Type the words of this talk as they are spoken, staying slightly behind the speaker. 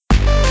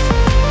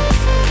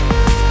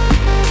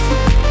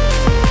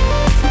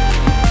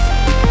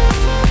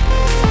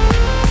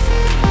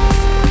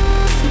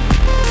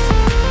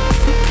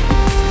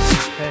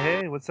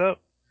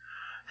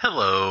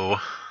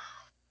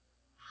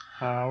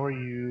How are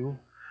you?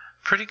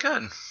 Pretty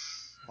good.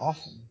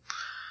 Awesome.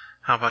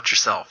 How about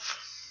yourself?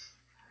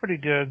 Pretty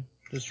good.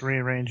 Just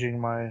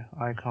rearranging my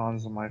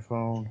icons on my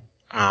phone.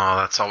 Oh,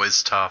 that's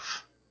always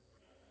tough.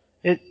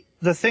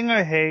 The thing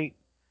I hate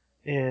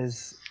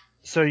is,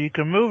 so you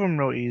can move them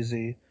real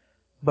easy,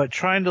 but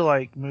trying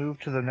to move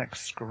to the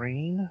next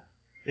screen,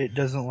 it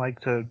doesn't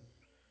like to.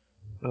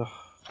 Ugh.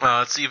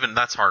 Well,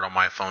 that's hard on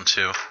my phone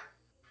too.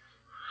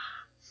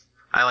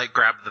 I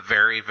grab the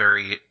very,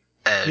 very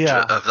edge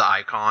of the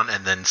icon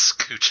and then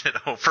scooch it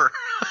over.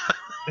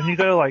 And you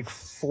gotta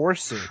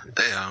force it.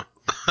 Yeah.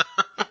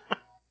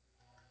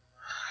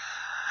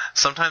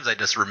 Sometimes I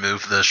just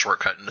remove the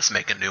shortcut and just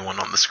make a new one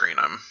on the screen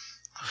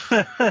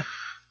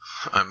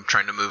I'm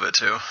trying to move it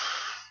to.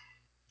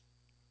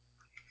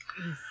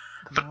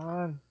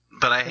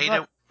 But I hate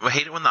it. I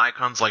hate it when the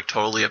icons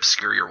totally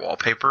obscure your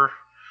wallpaper.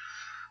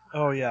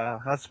 Oh yeah,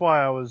 that's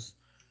why I was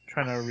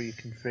trying to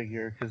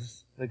reconfigure,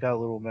 because it got a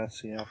little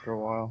messy after a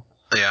while.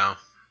 Yeah.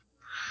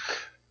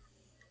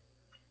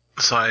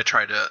 So I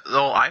tried to. The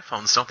old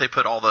iPhones, don't they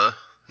put all the?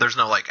 There's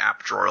no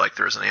app drawer like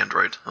there's an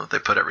Android. They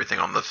put everything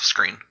on the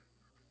screen.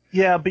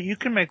 Yeah, but you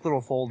can make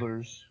little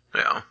folders.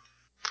 Yeah.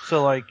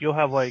 So you'll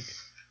have I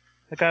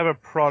have a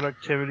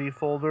productivity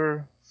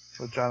folder,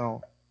 which I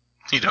don't.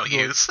 You don't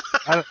use.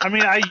 I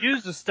mean, I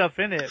use the stuff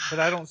in it, but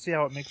I don't see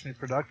how it makes me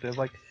productive.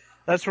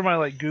 That's where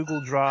my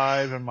Google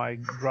Drive and my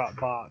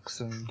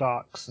Dropbox and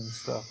Docs and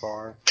stuff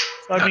are.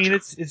 So, I mean,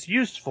 it's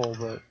useful,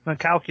 but the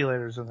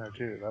calculator's in there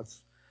too.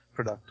 That's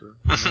productive.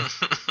 You know?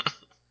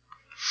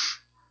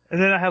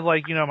 And then I have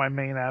my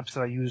main apps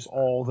that I use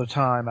all the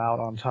time out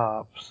on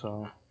top.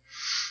 So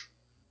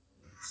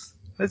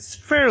it's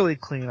fairly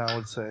clean, I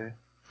would say.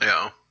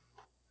 Yeah.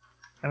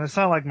 And it's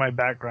not like my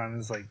background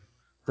is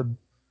the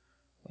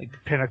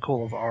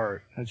pinnacle of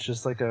art. It's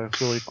just a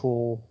really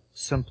cool,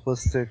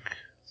 simplistic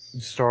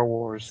Star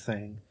Wars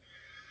thing.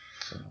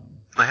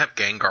 I have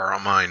Gengar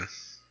on mine.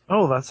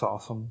 Oh, that's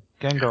awesome.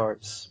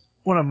 Gengar's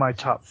one of my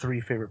top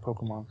 3 favorite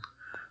Pokemon.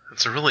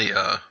 It's a really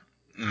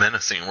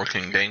menacing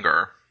looking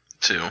Gengar,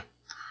 too.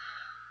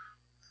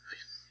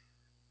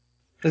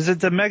 Is it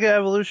the Mega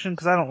Evolution?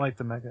 Because I don't like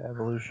the Mega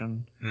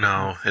Evolution.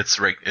 No, it's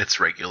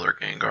regular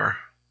Gengar.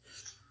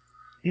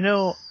 You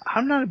know,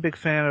 I'm not a big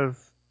fan of...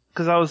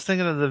 Because I was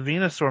thinking of the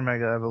Venusaur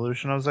Mega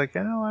Evolution. I was like,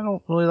 I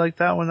don't really like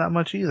that one that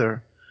much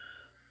either.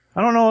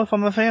 I don't know if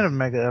I'm a fan of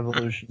Mega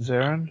Evolutions,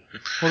 Aaron.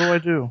 What do I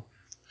do?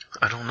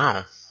 I don't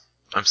know.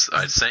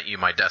 I sent you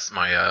my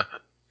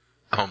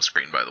home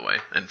screen, by the way,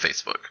 in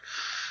Facebook.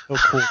 Oh,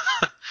 cool.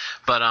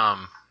 But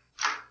I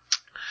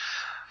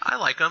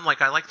like him.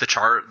 I like the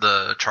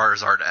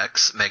Charizard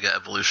X Mega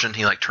Evolution.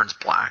 He turns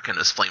black and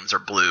his flames are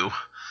blue.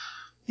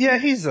 Yeah,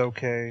 he's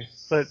okay.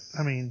 But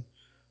I mean,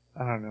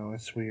 I don't know.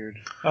 It's weird.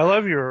 I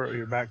love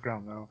your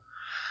background though.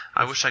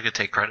 I wish I could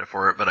take credit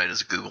for it, but I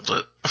just Googled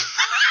it.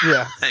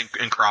 Yeah.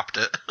 and cropped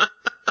it.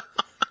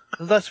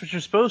 That's what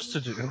you're supposed to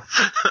do.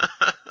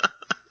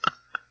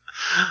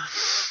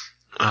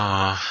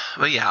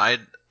 But yeah,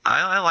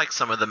 I like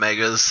some of the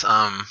Megas.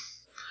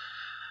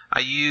 I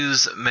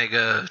use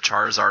Mega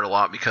Charizard a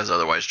lot because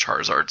otherwise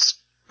Charizard's,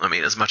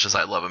 as much as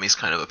I love him, he's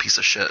kind of a piece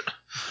of shit.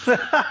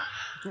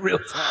 Real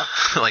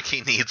talk.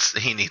 he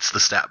needs the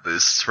stat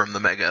boosts from the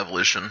Mega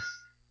Evolution.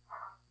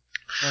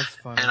 That's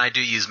funny. And I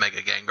do use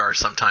Mega Gengar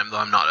sometime, though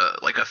I'm not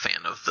a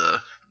fan of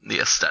the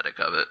aesthetic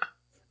of it.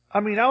 I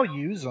mean, I'll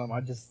use them.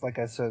 I just, like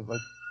I said,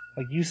 like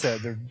you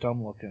said, they're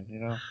dumb looking, you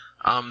know?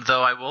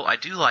 Though I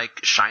do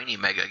like shiny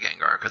Mega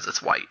Gengar because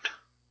it's white.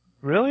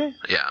 Really?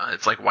 Yeah,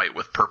 it's white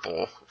with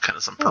purple, kind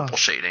of some purple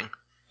shading.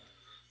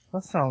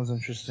 That sounds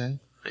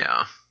interesting.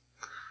 Yeah.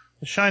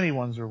 The shiny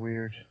ones are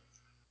weird.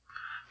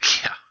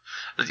 Yeah.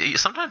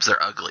 Sometimes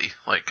they're ugly.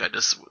 I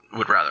just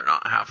would rather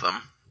not have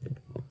them.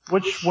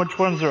 Which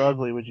ones are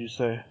ugly, would you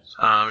say?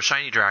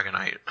 Shiny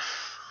Dragonite.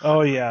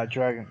 Oh, yeah,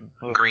 Dragon.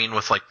 Ugh. Green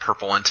with,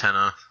 purple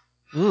antenna.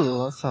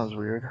 Ooh, that sounds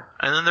weird.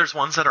 And then there's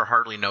ones that are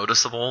hardly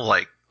noticeable,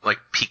 like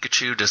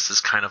Pikachu just is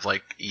kind of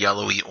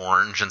yellowy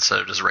orange instead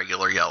of just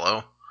regular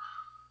yellow.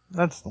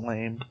 That's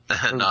lame.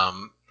 And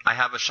I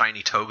have a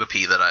shiny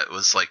Togepi that I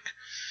was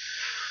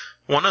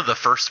one of the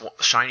first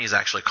shinies I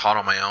actually caught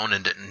on my own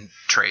and didn't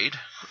trade,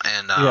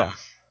 and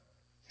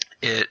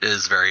it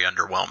is very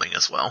underwhelming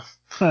as well.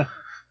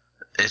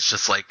 It's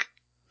just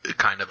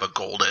kind of a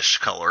goldish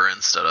color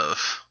instead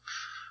of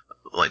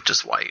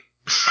just white.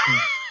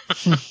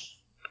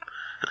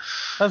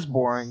 That's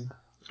boring.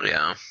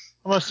 Yeah.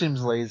 Almost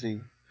seems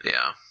lazy.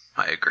 Yeah,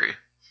 I agree.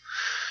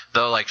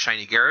 Though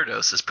shiny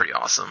Gyarados is pretty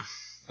awesome.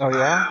 Oh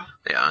yeah?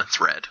 Yeah, it's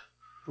red.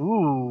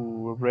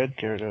 Ooh, a red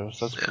Gyarados.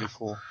 That's pretty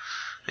cool.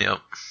 Yep.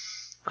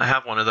 I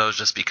have one of those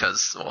just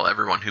because,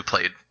 everyone who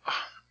played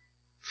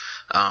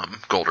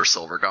Gold or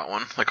Silver got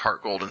one,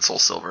 Heart Gold and Soul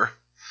Silver.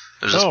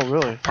 It was just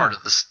really? part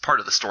of the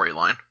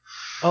storyline.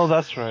 Oh,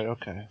 that's right.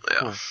 Okay. Yeah.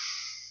 Cool.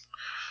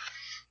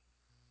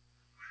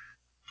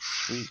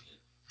 Sweet.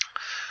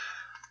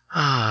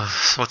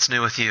 What's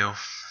new with you?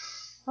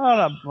 Oh,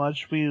 not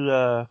much. We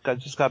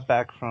just got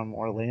back from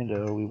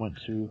Orlando. We went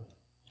to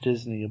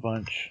Disney a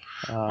bunch.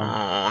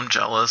 I'm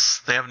jealous.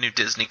 They have new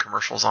Disney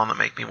commercials on that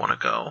make me want to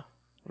go.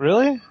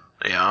 Really?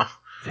 Yeah.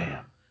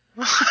 Damn.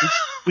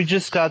 we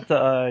just got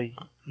the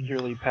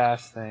yearly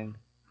pass thing.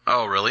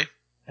 Oh, really?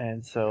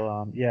 And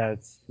so, yeah,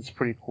 it's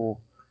pretty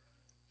cool.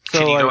 So,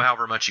 can you go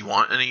however much you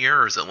want in a year,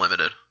 or is it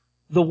limited?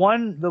 The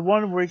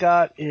one we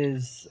got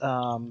is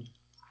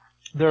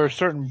there are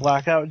certain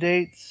blackout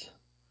dates.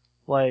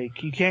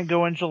 Like, you can't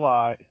go in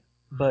July,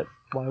 but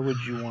why would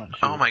you want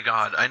to? Oh my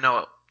god, I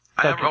know.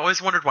 I've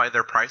always wondered why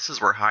their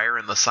prices were higher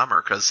in the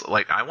summer, because,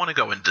 like, I want to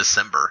go in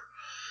December.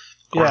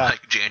 Or,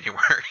 like,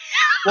 January.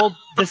 Well,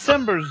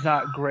 December's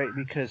not great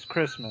because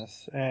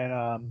Christmas,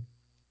 and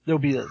there'll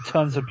be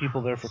tons of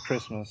people there for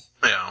Christmas.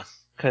 Yeah.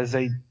 Because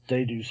they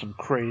do some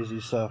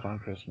crazy stuff on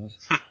Christmas.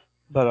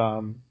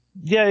 But,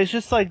 yeah, it's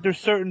just like there's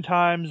certain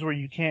times where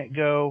you can't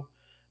go,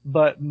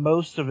 but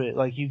most of it,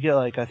 like, you get,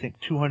 like, I think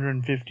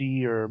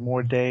 250 or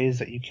more days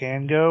that you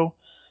can go.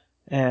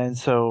 And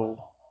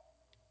so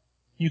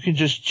you can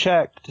just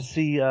check to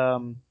see,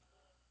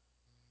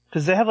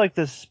 because they have, like,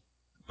 this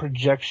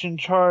projection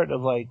chart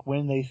of, like,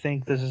 when they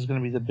think this is going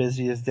to be the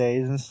busiest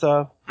days and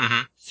stuff.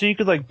 Mm-hmm. So you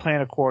could, like,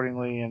 plan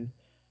accordingly, and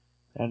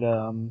it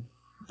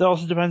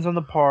also depends on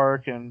the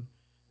park and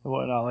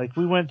whatnot. Like,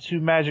 we went to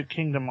Magic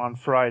Kingdom on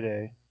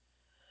Friday,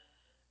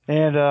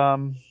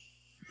 and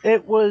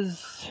it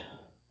was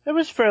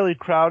fairly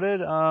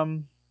crowded.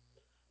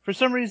 For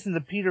some reason,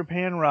 the Peter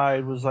Pan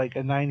ride was like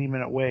a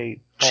 90-minute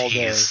wait all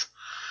day.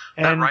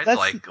 And that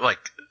ride's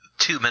like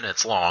 2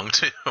 minutes long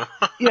too.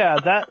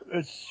 Yeah,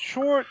 it's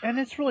short and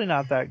it's really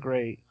not that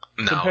great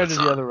compared to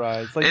the other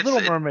rides. Like,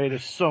 Little Mermaid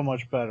is so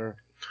much better.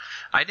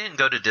 I didn't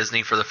go to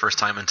Disney for the first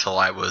time until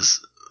I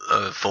was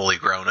a fully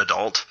grown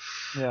adult.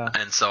 Yeah.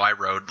 And so I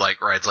rode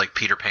like rides like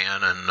Peter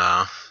Pan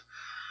and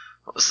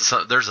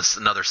there's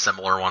another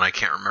similar one. I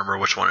can't remember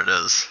which one it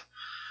is.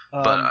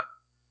 But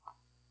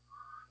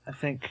I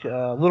think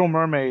Little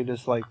Mermaid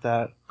is like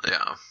that.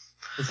 Yeah.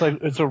 It's like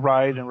it's a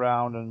ride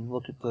around and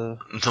look at the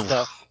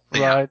stuff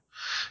ride.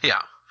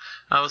 Yeah.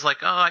 I was like,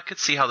 oh, I could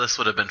see how this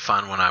would have been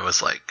fun when I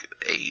was like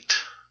 8.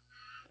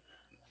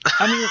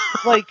 I mean,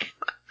 like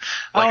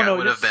I don't know. I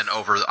would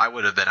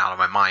have been out of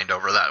my mind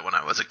over that when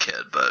I was a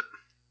kid, but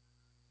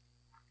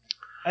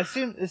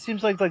it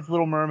seems like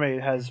Little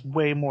Mermaid has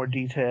way more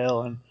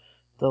detail, and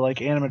the like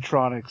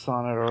animatronics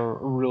on it are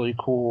really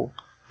cool.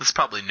 It's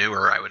probably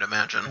newer, I would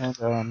imagine.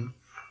 And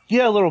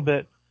yeah, a little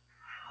bit.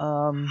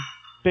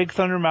 Big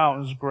Thunder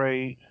Mountain's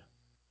great.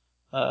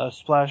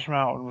 Splash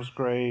Mountain was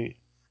great.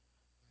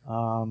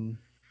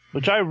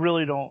 Which I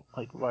really don't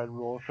like ride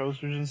roller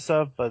coasters and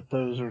stuff, but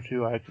those are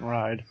two I can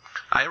ride.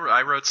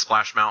 I rode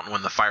Splash Mountain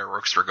when the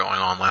fireworks were going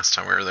on last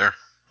time we were there.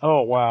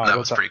 Oh, wow. That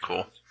was pretty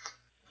cool.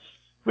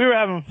 We were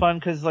having fun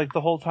because, like, the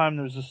whole time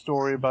there was a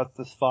story about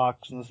this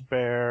fox and this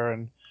bear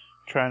and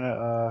trying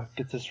to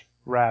get this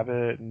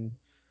rabbit, and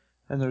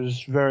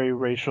there's very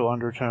racial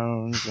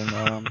undertones.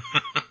 And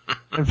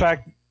in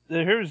fact,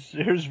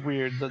 here's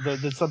weird.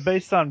 It's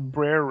based on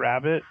Brer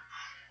Rabbit.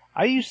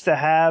 I used to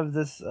have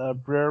this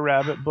Brer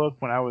Rabbit book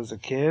when I was a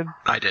kid.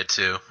 I did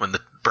too, when the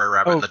Brer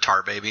Rabbit and the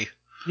Tar Baby.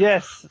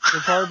 Yes,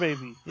 the Tar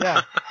Baby,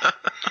 yeah.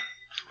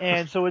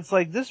 And so it's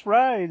like, this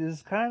ride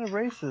is kind of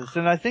racist,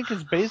 and I think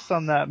it's based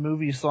on that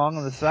movie Song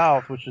of the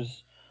South, which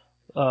is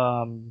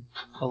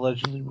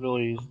allegedly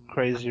really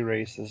crazy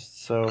racist.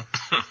 So,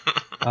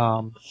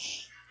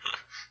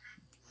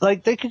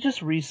 like, they could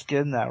just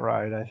reskin that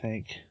ride, I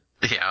think.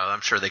 Yeah,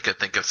 I'm sure they could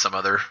think of some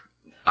other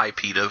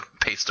IP to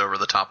paste over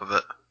the top of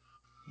it.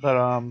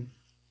 But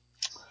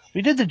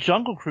we did the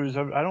Jungle Cruise.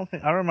 I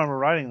remember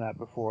riding that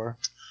before,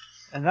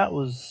 and that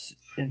was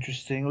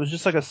interesting. It was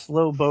just like a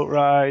slow boat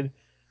ride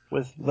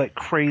with like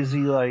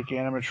crazy like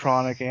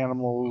animatronic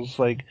animals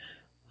like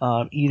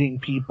eating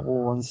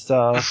people and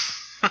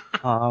stuff.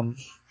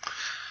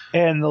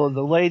 And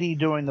the lady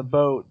doing the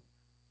boat,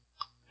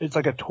 it's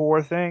like a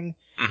tour thing.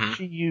 Mm-hmm.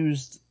 She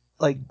used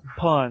like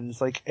puns,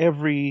 like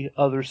every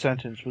other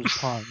sentence was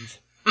puns.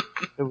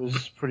 It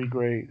was pretty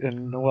great,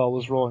 and Noelle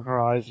was rolling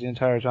her eyes the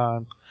entire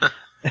time.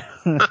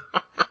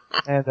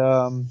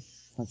 And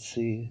let's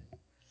see.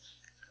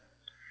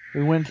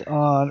 We went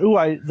on.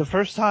 The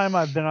first time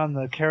I've been on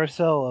the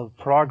Carousel of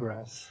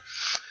Progress.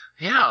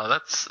 Yeah,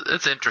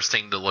 it's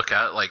interesting to look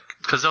at, like,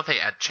 because don't they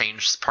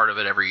change part of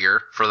it every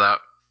year for that?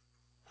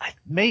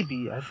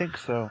 Maybe, I think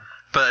so.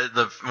 But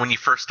when you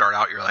first start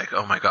out, you're like,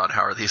 oh my god,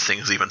 how are these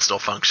things even still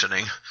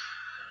functioning?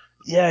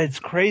 Yeah, it's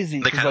crazy.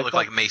 They kind of look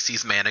like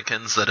Macy's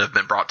mannequins that have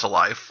been brought to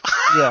life.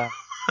 Yeah.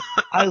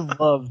 I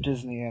love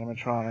Disney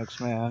animatronics,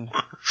 man.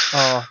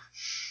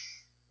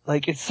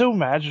 Like, it's so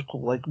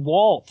magical. Like,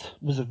 Walt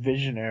was a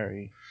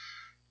visionary.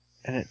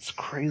 And it's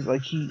crazy.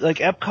 Like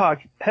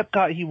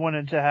Epcot, he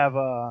wanted to have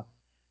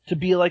to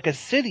be like a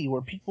city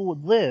where people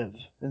would live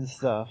and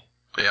stuff.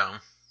 Yeah.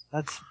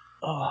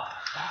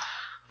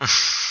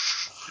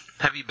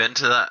 Have you been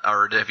to that,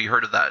 or have you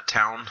heard of that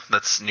town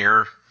that's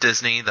near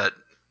Disney that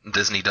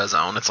Disney does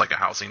own? It's like a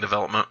housing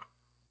development.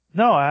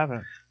 No, I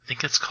haven't. I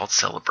think it's called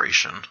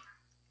Celebration.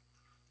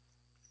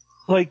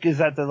 Like, is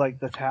that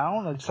the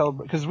town? Like,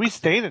 because we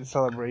stayed in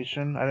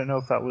Celebration. I don't know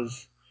if that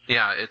was...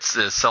 Yeah, it's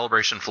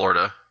Celebration,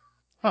 Florida.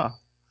 Huh.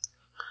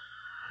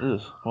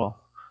 Ugh, well...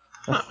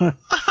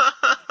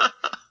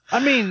 I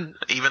mean...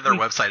 Even their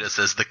website, it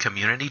says, the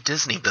community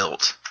Disney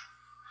built.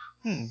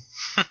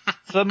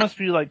 So that must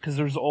be like, because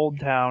there's Old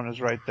Town is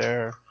right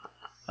there.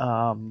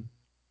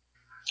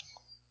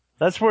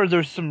 That's where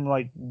there's some,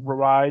 like,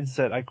 rides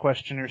that I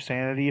question your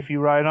sanity if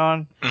you ride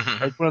on.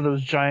 Mm-hmm. Like one of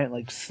those giant,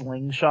 like,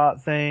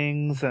 slingshot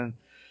things, and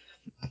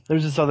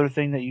there's this other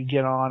thing that you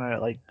get on and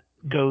it, like,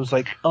 goes,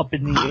 like, up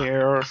in the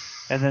air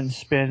and then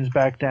spins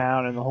back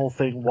down and the whole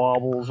thing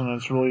wobbles and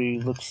it's really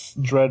looks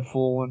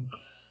dreadful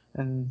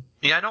and...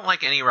 Yeah, I don't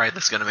like any ride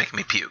that's going to make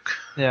me puke.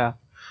 Yeah.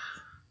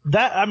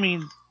 That, I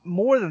mean,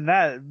 more than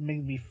that, it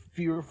made me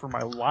fear for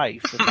my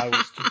life if I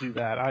was to do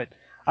that.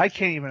 I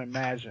can't even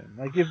imagine.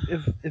 Like,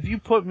 if you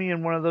put me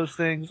in one of those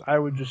things, I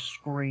would just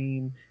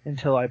scream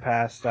until I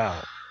passed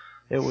out.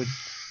 It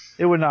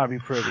would not be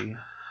pretty.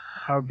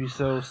 I would be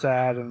so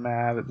sad and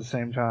mad at the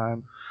same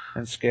time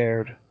and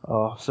scared.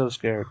 Oh, so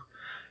scared.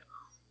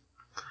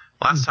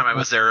 Last time I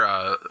was there,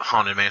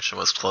 Haunted Mansion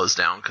was closed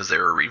down because they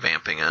were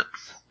revamping it.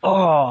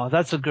 Oh,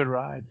 that's a good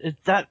ride.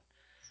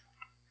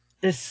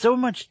 It's so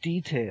much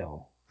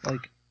detail.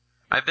 Like,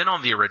 I've been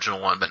on the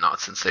original one, but not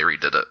since they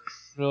redid it.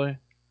 Really?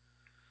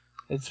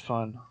 It's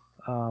fun.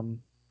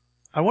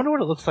 I wonder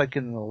what it looks like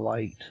in the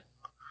light.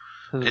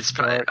 It's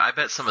I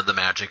bet some of the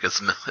magic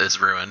is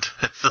ruined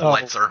if the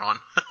lights are on.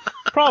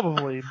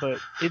 Probably, but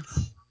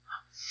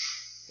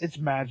it's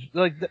magic.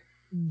 Like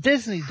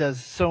Disney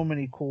does so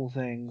many cool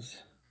things.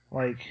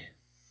 Like,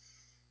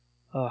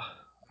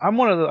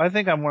 I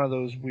think I'm one of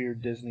those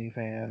weird Disney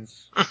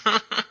fans.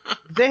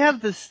 They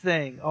have this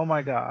thing. Oh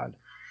my god,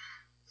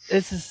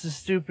 this is the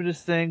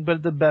stupidest thing,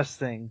 but the best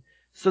thing.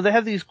 So they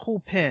have these cool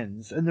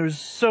pins, and there's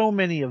so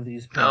many of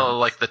these pins. Oh,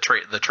 like the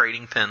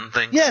trading pin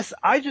things? Yes,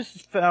 I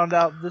just found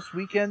out this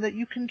weekend that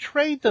you can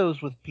trade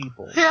those with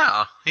people.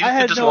 Yeah, you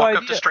can just walk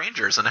up to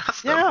strangers and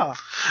ask them. Yeah.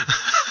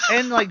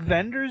 And like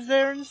vendors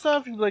there and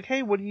stuff, you're like,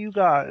 hey, what do you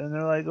got? And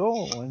they're like,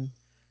 oh, and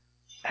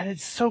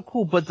it's so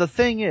cool. But the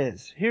thing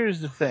is,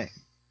 here's the thing.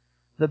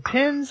 The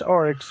pins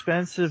are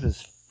expensive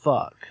as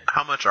fuck.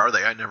 How much are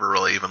they? I never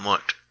really even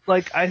looked.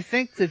 Like, I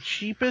think the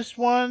cheapest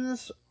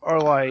ones are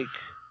like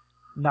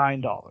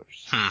 $9.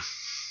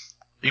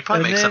 You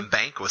probably make some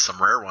bank with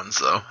some rare ones,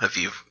 though, if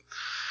you...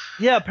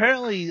 Yeah,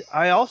 apparently,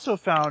 I also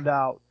found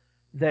out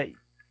that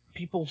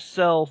people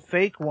sell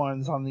fake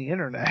ones on the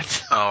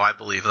internet. Oh, I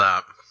believe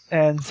that.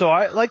 And so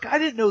I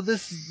didn't know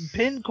this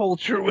pin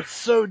culture was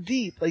so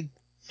deep. Like,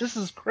 this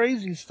is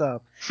crazy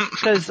stuff.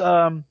 Because,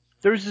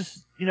 there's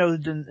this,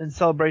 in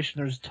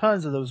Celebration, there's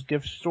tons of those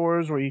gift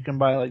stores where you can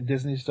buy, like,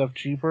 Disney stuff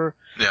cheaper.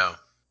 Yeah.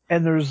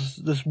 And there's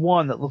this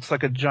one that looks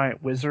like a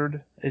giant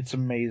wizard. It's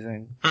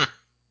amazing.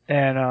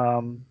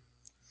 And,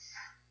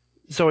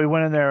 so we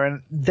went in there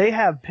and they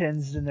have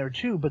pins in there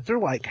too, but they're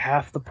like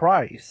half the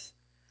price.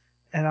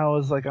 And I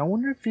was like, I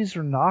wonder if these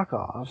are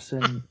knockoffs.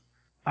 And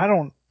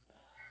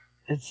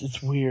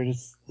it's weird.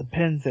 It's the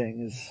pin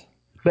thing is,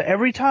 but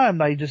every time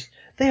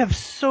they have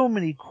so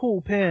many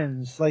cool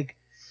pins. Like,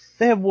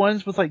 they have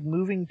ones with like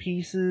moving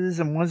pieces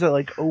and ones that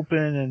like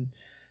open, and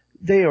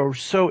they are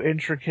so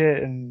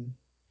intricate, and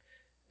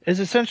it's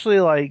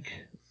essentially like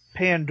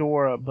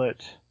Pandora,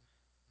 but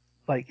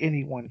like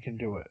anyone can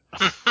do it.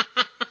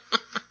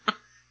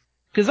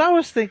 Because I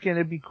was thinking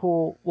it'd be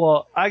cool.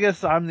 Well, I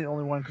guess I'm the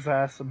only one because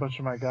I asked a bunch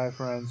of my guy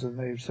friends and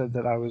they said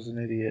that I was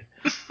an idiot.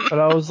 But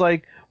I was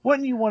like,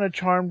 wouldn't you want a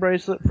charm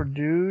bracelet for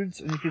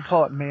dudes? And you could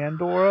call it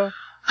Mandora?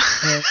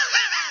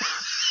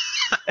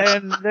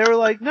 And they were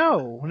like,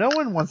 no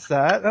one wants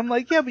that. I'm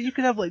like, yeah, but you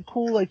could have like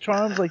cool like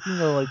charms, like,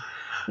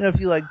 if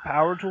you like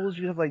power tools,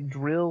 you could have like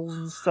drills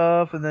and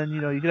stuff. And then,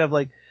 you could have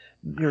like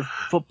your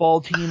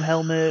football team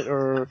helmet,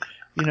 or,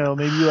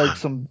 maybe like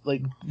some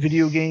like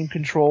video game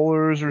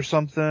controllers or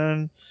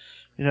something,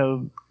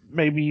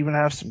 maybe even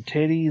have some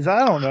titties.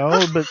 I don't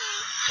know, but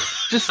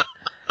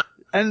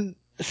and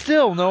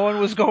still no one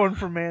was going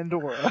for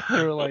Mandora.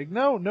 They were like,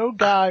 no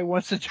guy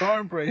wants a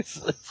charm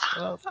bracelet.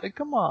 And I was like,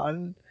 come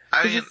on.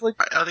 I mean,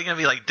 are they going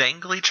to be like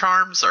dangly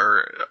charms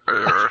or...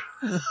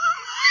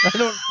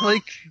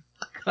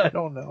 I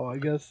don't know, I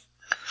guess.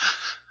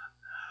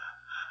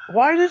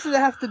 Why does it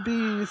have to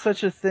be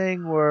such a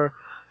thing where,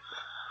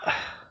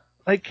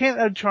 like,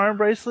 can't a charm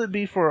bracelet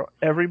be for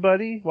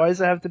everybody? Why does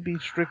it have to be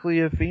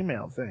strictly a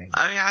female thing?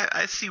 I mean,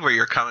 I see where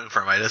you're coming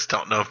from. I just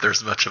don't know if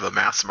there's much of a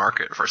mass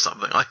market for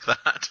something like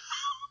that.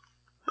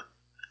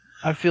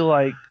 I feel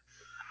like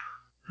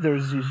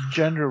there's these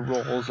gender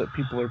roles that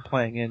people are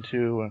playing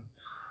into,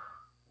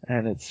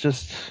 and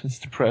it's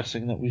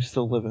depressing that we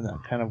still live in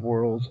that kind of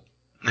world.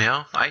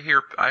 Yeah, I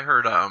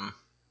heard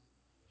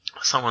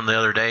someone the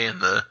other day in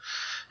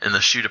the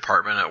shoe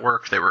department at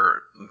work,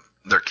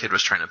 their kid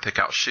was trying to pick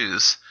out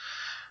shoes,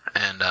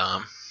 and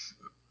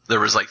there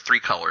was like 3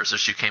 colors. The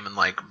shoe came in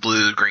like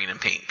blue, green, and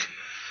pink,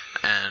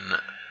 and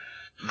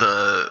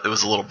it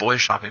was a little boy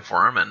shopping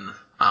for him, and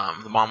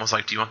the mom was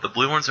like, do you want the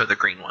blue ones or the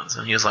green ones?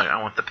 And he was like,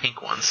 I want the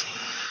pink ones.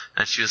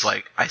 And she was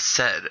like, I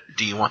said,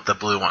 do you want the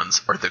blue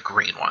ones or the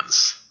green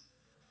ones?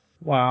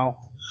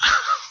 Wow.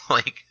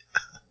 Like,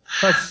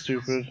 that's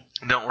stupid.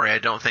 Don't worry, I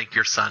don't think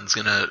your son's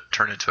gonna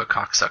turn into a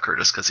cocksucker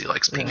just because he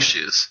likes pink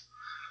shoes.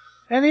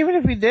 And even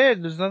if he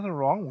did, there's nothing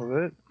wrong with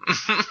it.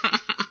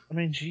 I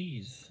mean,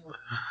 jeez.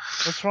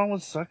 What's wrong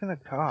with sucking a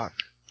cock?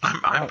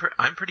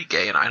 I'm pretty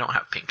gay and I don't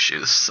have pink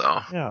shoes,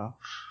 so. Yeah.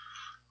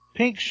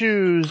 Pink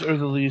shoes are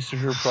the least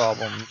of your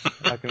problems,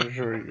 I can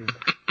assure you.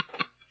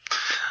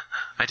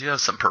 I do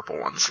have some purple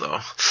ones, though.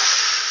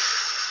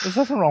 There's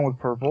nothing wrong with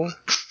purple.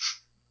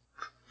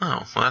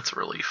 Oh, well, that's a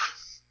relief.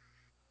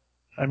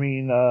 I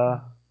mean,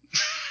 I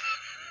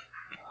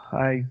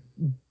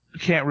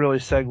can't really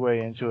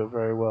segue into it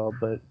very well,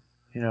 but,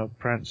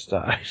 Prince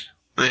died.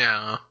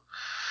 Yeah.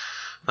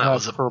 That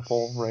was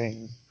Purple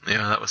Rain.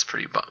 Yeah, that was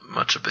pretty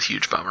much of a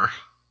huge bummer.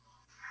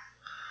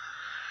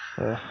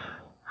 I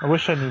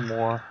wish I knew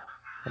more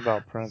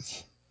about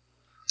Prince.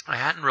 I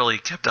hadn't really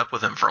kept up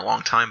with him for a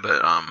long time,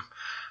 but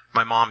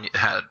my mom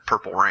had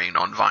Purple Rain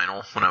on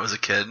vinyl when I was a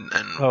kid,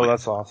 and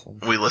that's awesome.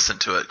 We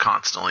listened to it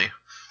constantly.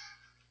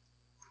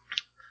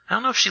 I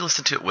don't know if she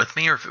listened to it with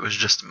me or if it was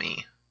just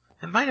me.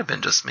 It might have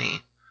been just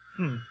me.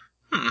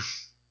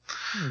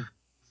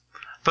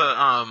 But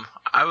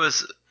I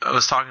was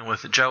talking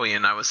with Joey,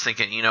 and I was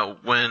thinking,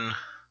 when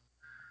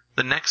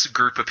the next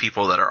group of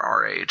people that are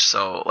our age,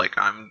 so like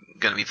I'm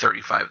gonna be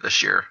 35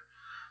 this year,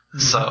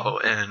 so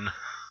in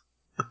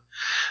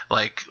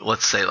like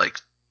let's say like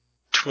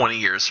 20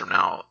 years from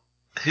now,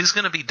 who's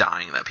gonna be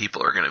dying that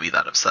people are gonna be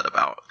that upset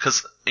about?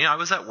 Because I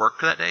was at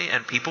work that day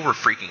and people were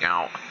freaking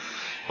out,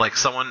 like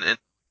someone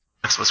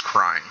was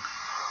crying.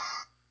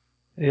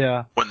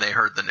 Yeah. When they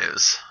heard the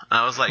news, and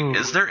I was like,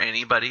 is there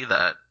anybody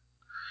that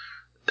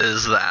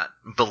is that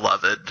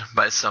beloved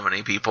by so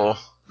many people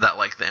that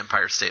like the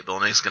Empire State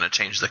Building is going to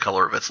change the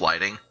color of its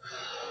lighting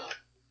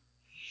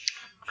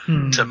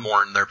to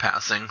mourn their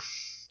passing?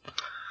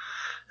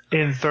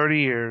 In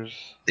 30 years.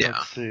 Yeah.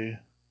 Let's see.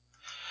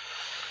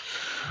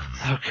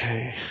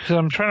 Okay. So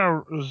I'm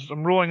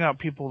ruling out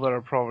people that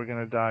are probably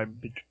going to die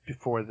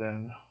before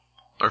then.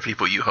 Or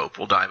people you hope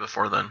will die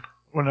before then.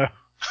 Well, no.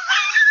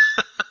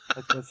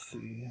 Let's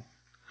see.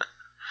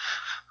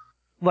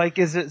 Like,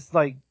 is it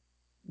like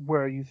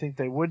where you think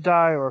they would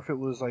die, or if it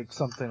was like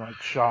something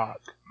like shock?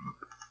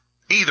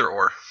 Either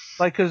or.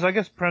 Like, because I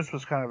guess Prince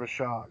was kind of a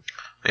shock.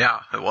 Yeah,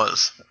 it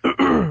was.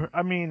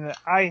 I mean,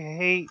 I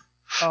hate.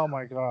 Oh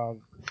my god!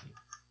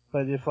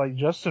 But if like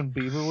Justin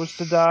Bieber was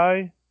to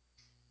die,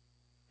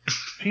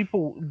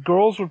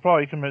 girls would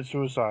probably commit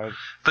suicide.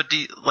 But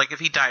if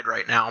he died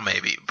right now,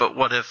 maybe. But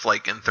what if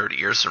like in 30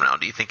 years from now,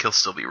 do you think he'll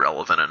still be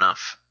relevant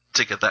enough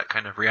to get that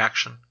kind of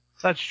reaction?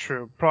 That's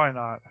true. Probably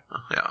not.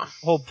 Yeah.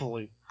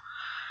 Hopefully.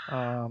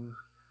 God,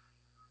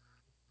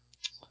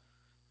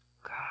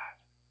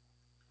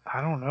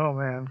 I don't know,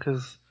 man,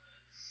 because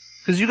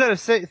you got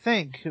to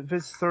think if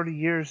it's 30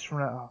 years from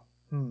now.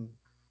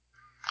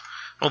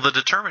 Well, the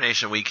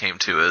determination we came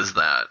to is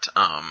that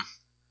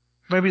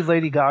maybe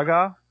Lady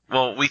Gaga.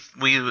 Well, we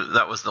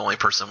that was the only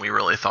person we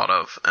really thought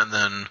of, and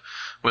then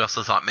we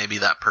also thought maybe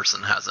that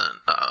person hasn't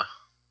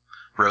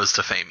rose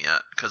to fame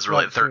yet, because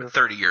really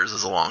 30 years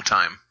is a long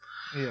time.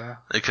 Yeah.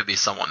 It could be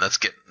someone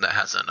that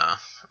hasn't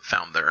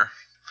found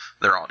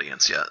their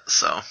audience yet.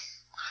 So.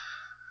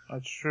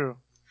 That's true.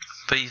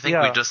 But you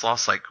think we just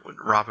lost like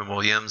Robin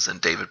Williams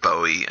and David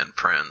Bowie and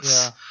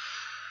Prince?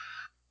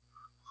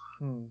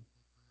 Yeah.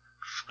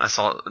 I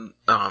saw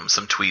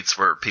some tweets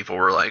where people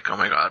were like, "Oh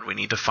my God, we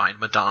need to find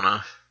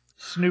Madonna,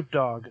 Snoop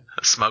Dogg,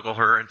 smuggle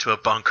her into a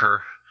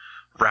bunker,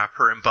 wrap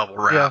her in bubble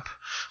wrap,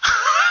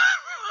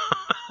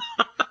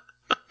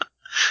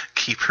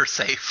 keep her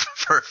safe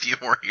for a few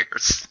more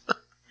years."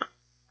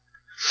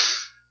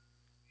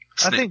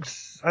 I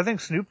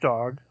think Snoop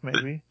Dogg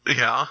maybe.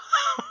 Yeah.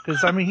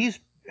 Because I mean he's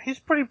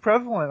pretty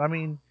prevalent. I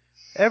mean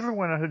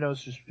everyone who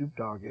knows who Snoop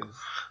Dogg is.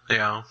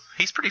 Yeah,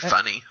 he's pretty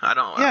funny. I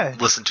don't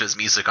listen to his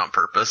music on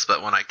purpose,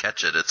 but when I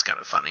catch it, it's kind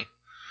of funny.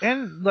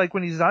 And like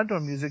when he's not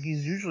doing music,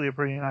 he's usually a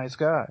pretty nice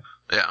guy.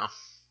 Yeah.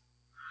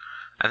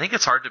 I think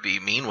it's hard to be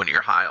mean when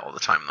you're high all the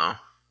time, though.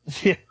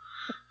 Yeah.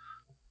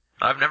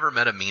 I've never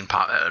met a mean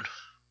pothead.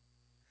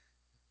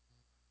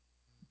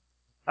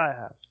 I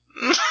have.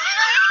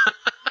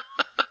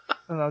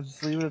 And I'll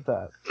just leave it at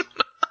that.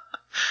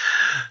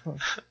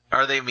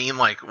 Are they mean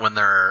like when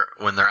they're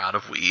out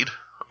of weed,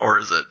 or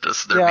is it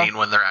just they're mean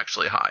when they're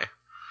actually high?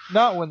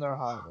 Not when they're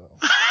high, though.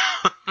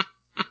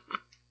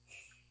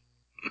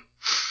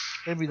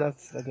 Maybe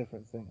that's a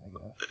different thing, I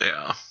guess.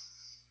 Yeah.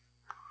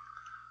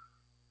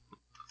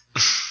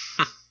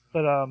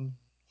 But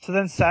so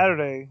then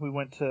Saturday we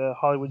went to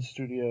Hollywood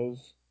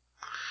Studios.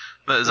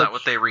 Is that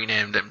what they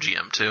renamed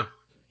MGM to?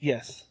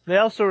 Yes. They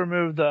also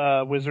removed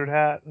the wizard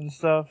hat and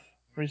stuff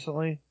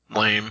recently.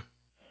 Lame.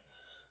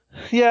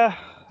 Yeah,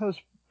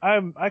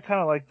 I kind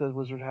of like the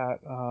wizard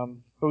hat.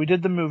 But we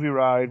did the movie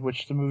ride,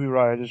 which the movie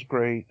ride is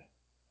great.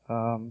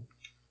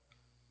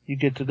 You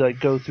get to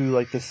like go through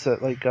like the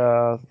set, like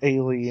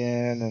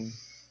Alien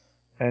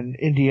and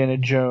Indiana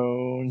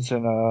Jones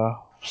and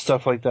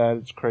stuff like that.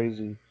 It's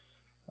crazy.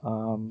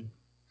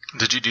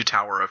 Did you do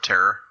Tower of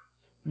Terror?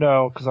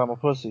 No, because I'm a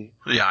pussy.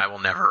 Yeah, I will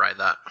never ride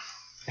that.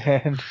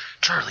 And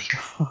Charlie.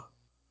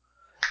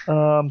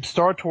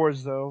 Star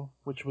Tours though,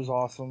 which was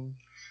awesome.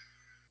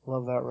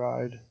 Love that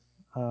ride.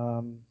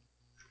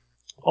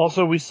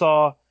 Also,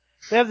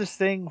 they have this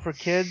thing for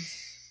kids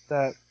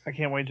that I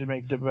can't wait to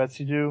make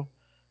Betsy do,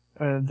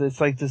 and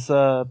it's like this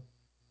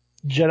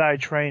Jedi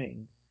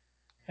training,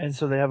 and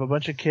so they have a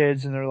bunch of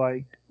kids and they're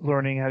like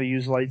learning how to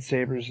use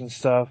lightsabers and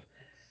stuff.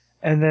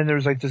 And then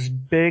there's like this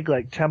big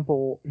like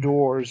temple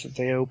doors that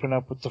they open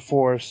up with the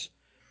Force,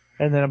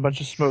 and then a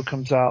bunch of smoke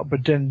comes out.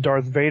 But then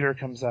Darth Vader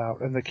comes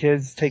out, and the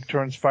kids take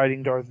turns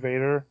fighting Darth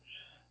Vader.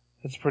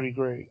 It's pretty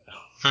great.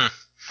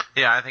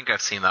 Yeah, I think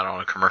I've seen that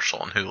on a commercial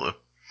on Hulu.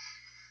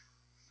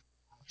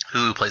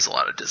 Hulu plays a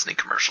lot of Disney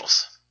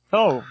commercials.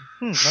 Oh,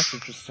 that's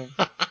interesting.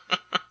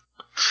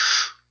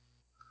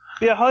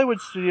 Yeah, Hollywood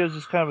Studios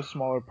is kind of a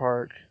smaller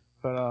park,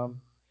 but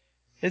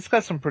it's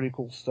got some pretty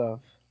cool stuff,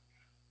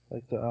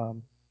 like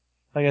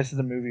like I said,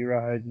 the movie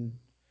ride, and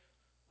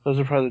those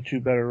are probably the two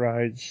better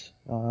rides.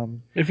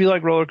 If you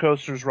like roller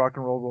coasters, Rock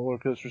and Roll roller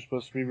coaster is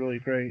supposed to be really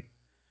great.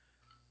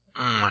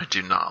 I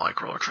do not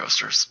like roller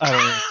coasters. I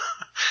don't know.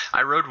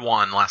 I rode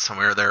one last time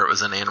we were there. It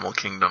was in Animal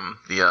Kingdom,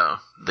 the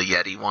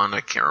Yeti one.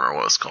 I can't remember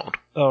what it was called.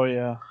 Oh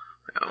yeah.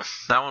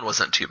 That one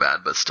wasn't too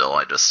bad, but still,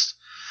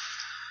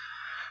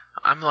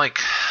 I'm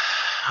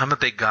a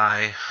big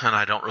guy, and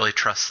I don't really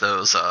trust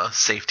those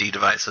safety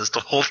devices to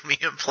hold me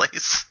in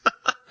place.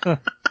 That's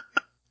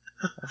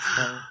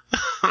funny.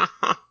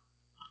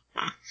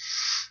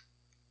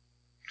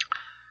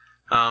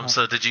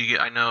 So did you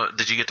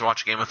get to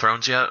watch Game of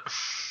Thrones yet?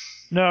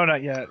 No,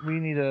 not yet. We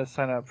need to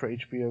sign up for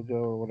HBO Go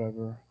or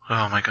whatever.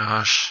 Oh my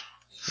gosh.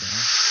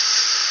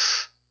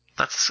 So.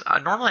 That's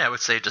normally I would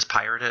say just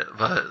pirate it,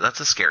 but that's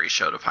a scary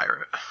show to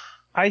pirate.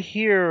 I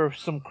hear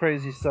some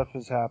crazy stuff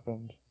has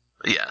happened.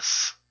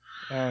 Yes.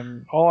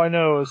 And all I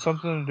know is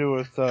something to do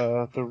with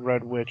the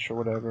Red Witch or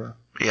whatever.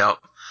 Yep.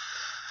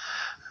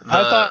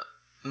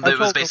 It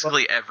was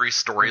basically every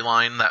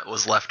storyline that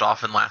was left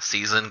off in last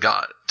season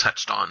got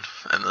touched on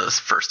in this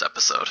first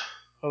episode.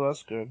 Oh,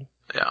 that's good.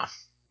 Yeah.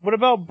 What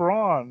about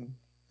Braun?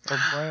 Or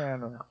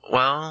Bran?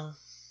 Well...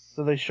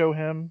 Did they show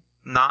him?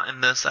 Not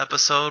in this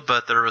episode,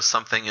 but there was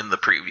something in the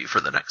preview for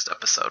the next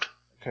episode.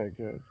 Okay,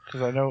 good.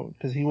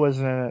 Because he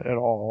wasn't in it at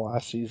all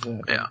last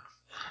season. Yeah.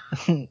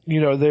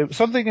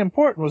 Something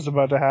important was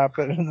about to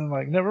happen, and then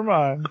like, never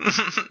mind.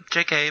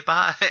 JK,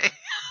 bye.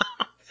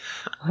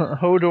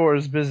 Hodor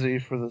is busy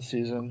for the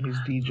season. He's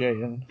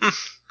DJing.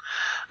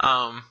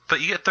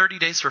 But you get 30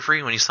 days for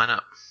free when you sign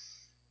up.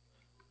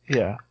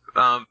 Yeah.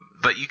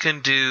 But you can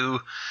do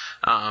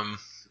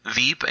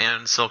Veep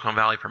and Silicon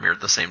Valley premiered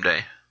the same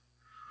day.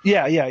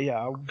 Yeah.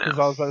 Because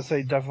I was about to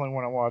say, definitely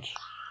want to watch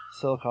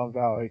Silicon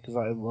Valley because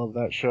I love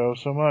that show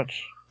so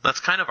much. That's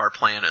kind of our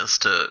plan, is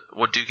to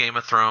do Game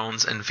of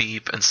Thrones and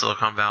Veep and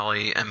Silicon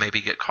Valley and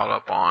maybe get caught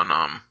up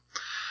on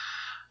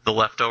The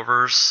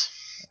Leftovers.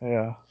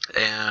 Yeah.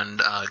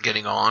 And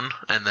Getting On,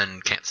 and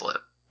then cancel it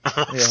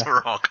once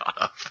we're all caught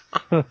up.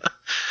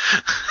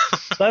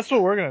 That's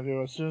what we're going to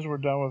do. As soon as we're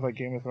done with like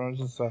Game of Thrones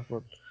and stuff,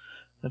 we're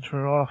going to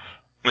turn it off.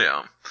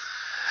 Yeah.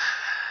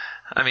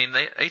 I mean,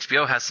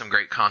 HBO has some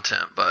great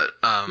content, but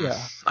I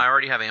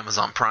already have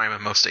Amazon Prime,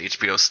 and most of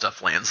HBO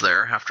stuff lands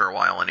there after a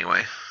while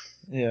anyway.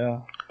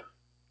 Yeah.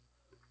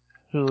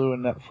 Hulu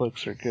and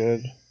Netflix are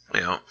good.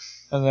 Yeah.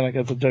 And then I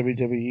got the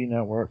WWE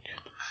Network.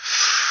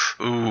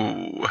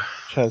 Ooh.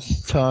 Which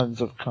has tons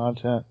of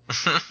content.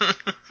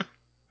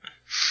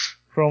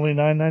 For only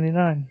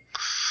 $9.99.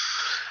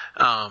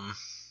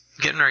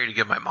 Getting ready to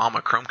give my mom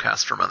a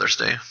Chromecast for Mother's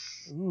Day.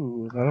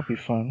 Ooh, that'll be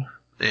fun.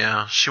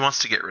 Yeah, she wants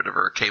to get rid of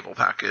her cable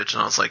package,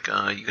 and I was like,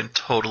 you can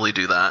totally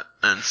do that.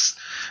 And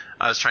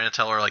I was trying to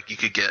tell her, like, you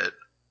could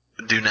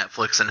do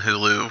Netflix and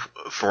Hulu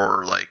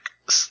for, like,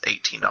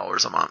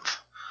 $18 a month.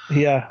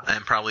 Yeah.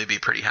 And probably be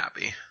pretty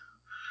happy.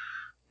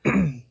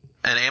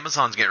 And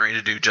Amazon's getting ready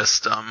to do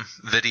just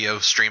video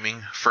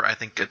streaming for, I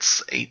think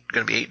it's going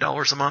to be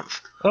 $8 a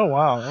month. Oh,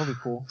 wow. That'll be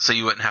cool. So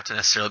you wouldn't have to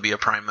necessarily be a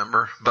Prime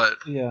member, but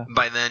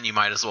by then you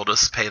might as well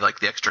just pay like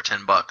the extra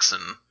 $10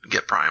 and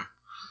get Prime.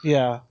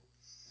 Yeah,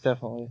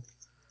 definitely.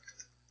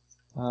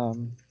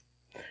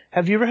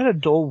 Have you ever had a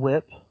Dole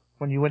Whip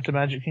when you went to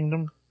Magic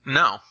Kingdom?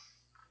 No.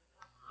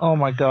 Oh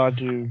my god,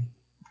 dude.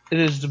 It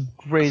is the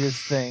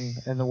greatest thing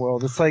in the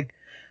world. It's like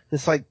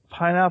this like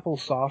pineapple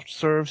soft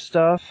serve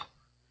stuff.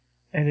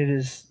 And it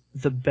is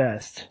the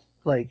best.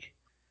 Like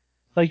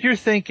you're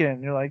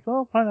thinking, you're like,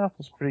 oh,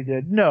 pineapple's pretty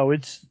good. No,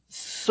 it's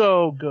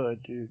so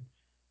good, dude.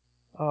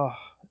 Oh.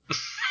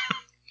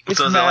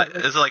 So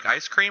is it like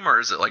ice cream or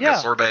is it like a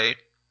sorbet?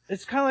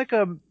 It's kind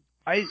of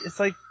like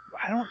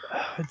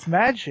it's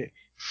magic.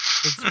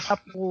 It's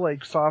pineapple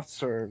like soft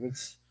serve.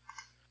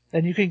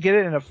 And you can get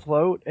it in a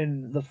float,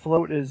 and the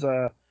float is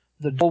the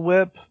Dole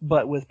Whip,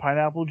 but with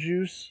pineapple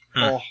juice.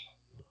 Oh,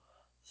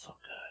 so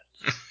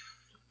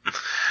good.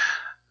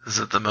 Is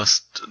it the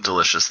most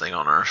delicious thing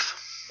on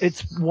earth?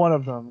 It's one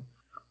of them.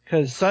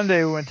 Because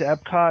Sunday we went to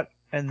Epcot,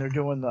 and they're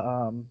doing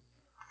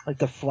like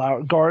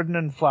the garden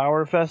and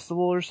flower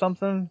festival or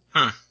something.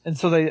 And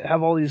so they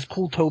have all these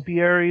cool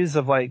topiaries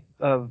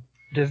of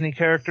Disney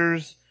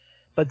characters.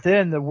 But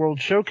then the World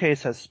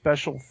Showcase has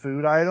special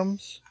food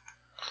items.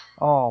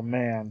 Oh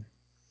man.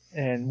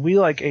 And we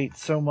ate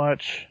so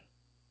much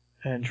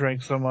and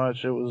drank so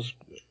much. It was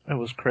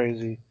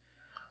crazy.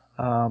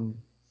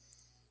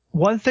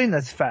 One thing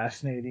that's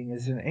fascinating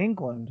is in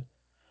England,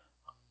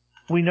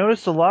 we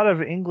noticed a lot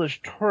of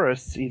English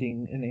tourists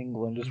eating in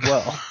England as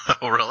well.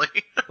 Oh, really?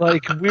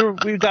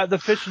 We got the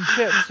fish and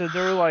chips, and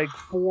there were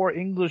 4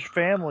 English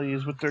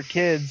families with their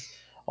kids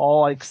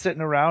all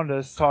sitting around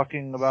us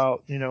talking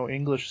about,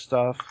 English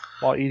stuff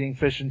while eating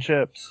fish and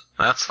chips.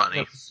 That's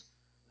funny.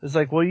 It's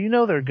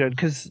well, they're good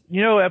because,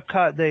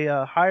 Epcot, they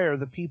hire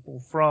the people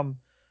from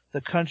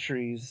the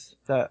countries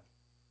that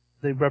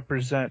they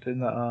represent in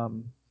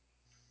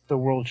the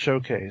World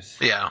Showcase.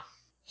 Yeah.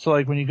 So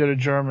when you go to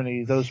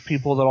Germany, those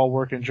people that all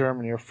work in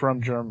Germany are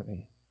from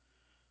Germany.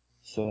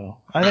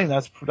 So I think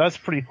that's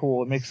pretty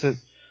cool. It makes it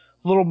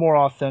a little more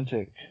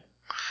authentic.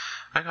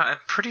 I'm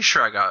pretty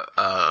sure I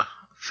got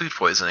food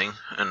poisoning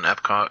in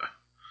Epcot.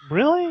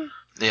 Really?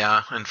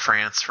 Yeah, in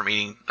France from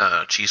eating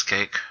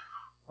cheesecake.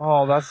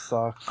 Oh, that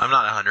sucks. I'm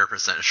not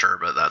 100% sure,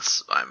 but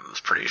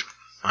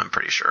I'm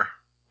pretty sure.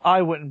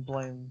 I wouldn't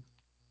blame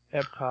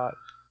Epcot.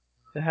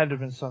 It had to have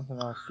been something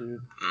else,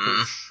 dude.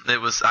 I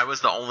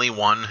was the only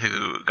one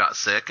who got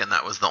sick, and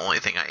that was the only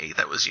thing I ate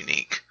that was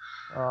unique.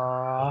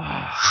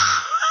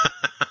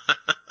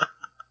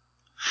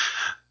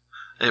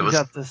 It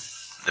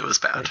was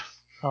bad.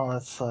 Oh,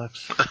 that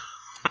sucks.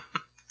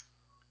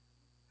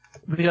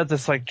 We got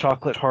this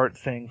chocolate heart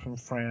thing from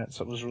France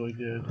that was really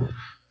good.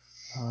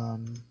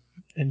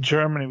 In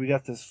Germany, we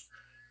got this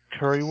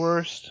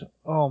currywurst.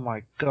 Oh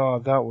my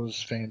god, that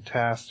was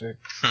fantastic.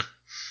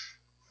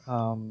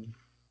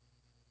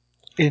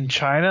 In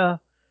China,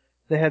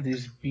 they had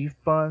these beef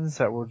buns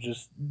that were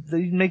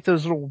they make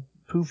those little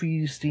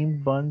poofy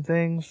steamed bun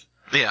things.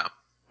 Yeah.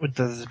 With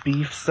this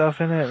beef stuff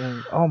in it,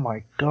 and oh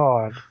my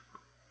god.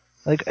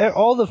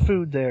 All the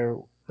food there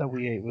that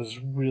we ate was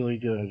really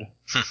good.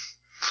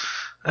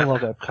 I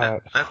love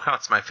Epcot.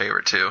 Epcot's my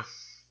favorite too.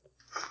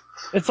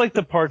 It's like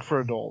the park for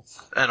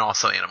adults. And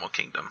also Animal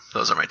Kingdom.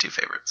 Those are my 2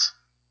 favorites.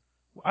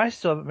 I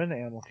still haven't been to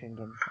Animal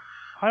Kingdom.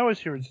 I always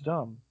hear it's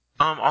dumb.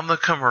 On the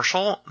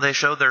commercial, they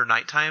show their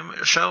nighttime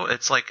show.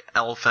 It's like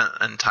elephant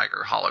and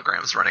tiger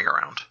holograms running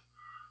around.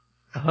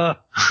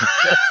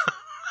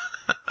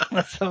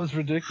 That sounds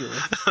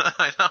ridiculous.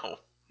 I know.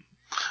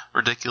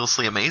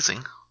 Ridiculously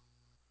amazing.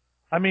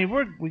 I mean,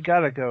 we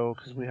gotta go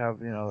because we have,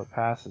 the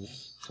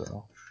passes,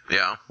 so.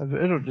 Yeah.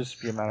 It'll just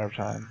be a matter of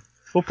time.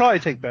 We'll probably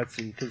take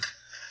Betsy because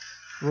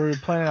we're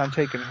planning on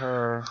taking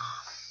her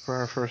for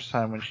her first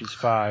time when she's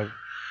 5.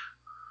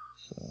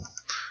 So.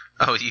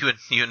 Oh, you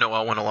and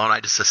Noelle went alone?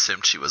 I just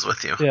assumed she was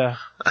with you. Yeah.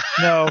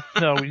 No,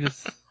 we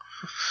just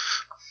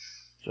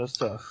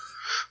us.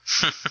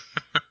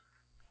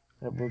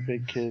 Yeah, we're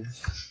big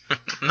kids.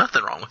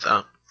 Nothing wrong with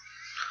that.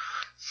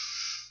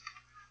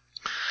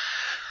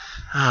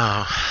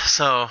 Oh,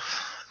 so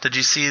did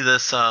you see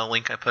this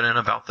link I put in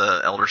about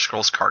the Elder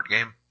Scrolls card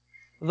game?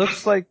 It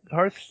looks like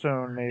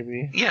Hearthstone,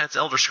 maybe. Yeah, it's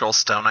Elder Scrolls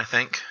Stone, I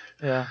think.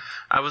 Yeah.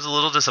 I was a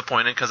little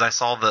disappointed because I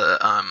saw the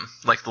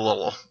the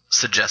little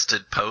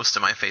suggested post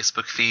in my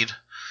Facebook feed.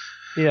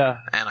 Yeah.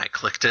 And I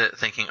clicked it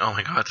thinking, oh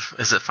my god,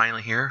 is it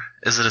finally here?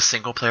 Is it a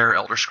single player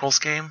Elder Scrolls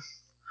game?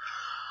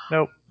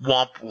 Nope.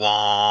 Womp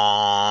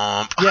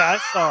womp. Yeah, I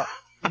saw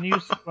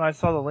when I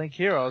saw the link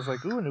here, I was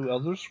like, ooh, a new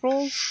Elder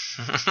Scrolls?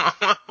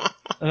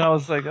 And I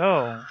was like,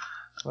 oh,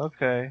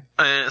 okay.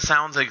 And it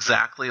sounds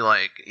exactly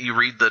like you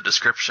read the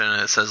description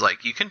and it says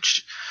you can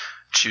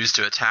choose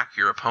to attack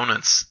your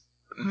opponent's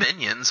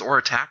minions or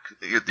attack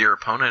your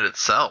opponent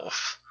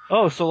itself.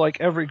 Oh, so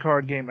every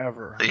card game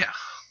ever. Yeah.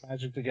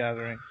 Magic the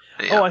Gathering.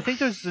 Yeah. Oh, I think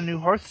there's the new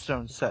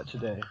Hearthstone set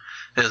today.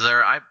 Is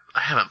there? I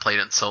haven't played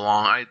it in so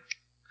long.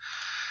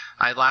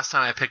 I last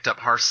time I picked up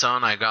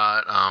Hearthstone, I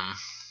got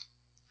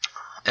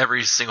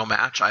every single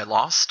match I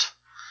lost.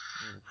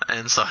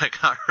 And so I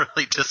got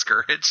really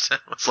discouraged and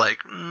was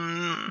like,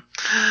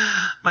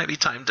 might be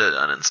time to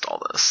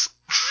uninstall this.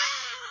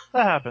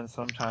 That happens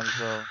sometimes,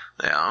 though.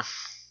 Yeah.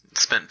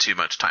 Spend too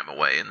much time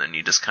away, and then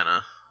you just kind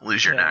of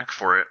lose your knack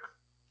for it.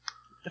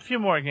 A few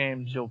more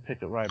games, you'll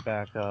pick it right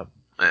back up.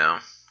 Yeah.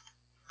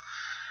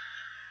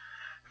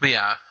 But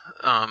yeah,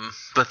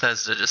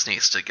 Bethesda just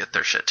needs to get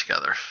their shit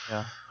together.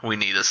 Yeah. We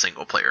need a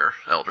single-player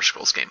Elder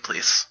Scrolls game,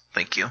 please.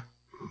 Thank you.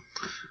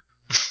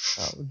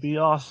 That would be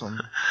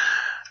awesome.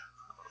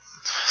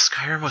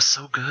 Skyrim was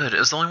so good. It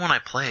was the only one I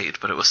played,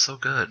 but it was so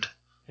good.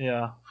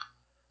 Yeah.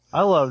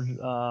 I loved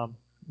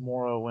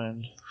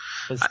Morrowind.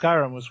 But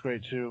Skyrim was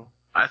great, too.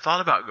 I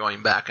thought about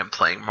going back and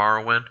playing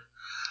Morrowind.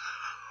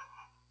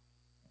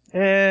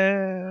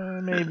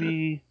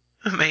 Maybe.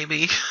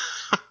 Maybe.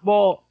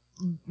 Well,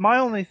 my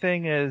only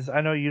thing is,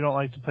 I know you don't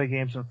like to play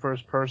games in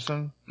first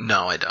person.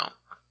 No, I don't.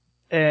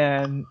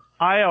 And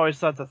I always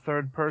thought the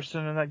third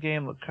person in that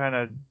game looked kind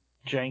of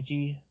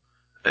janky.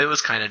 It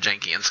was kind of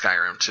janky in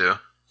Skyrim, too.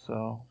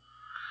 So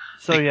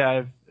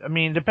yeah, I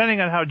mean,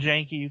 depending on how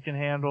janky you can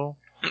handle.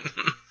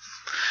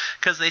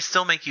 Because they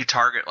still make you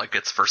target like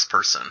it's first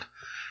person.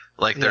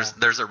 Like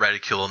there's a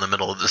reticule in the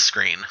middle of the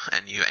screen,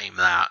 and you aim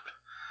that.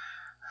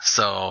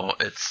 So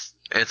it's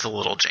a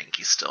little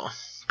janky still,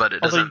 but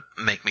it doesn't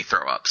make me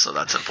throw up, so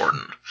that's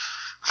important.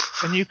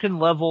 And you can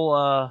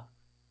level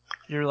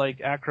your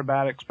like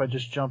acrobatics by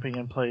just jumping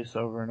in place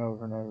over and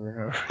over and over and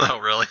over. Oh,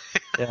 really?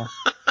 Yeah,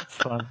 it's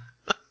fun.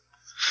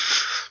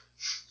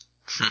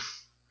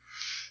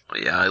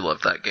 But yeah, I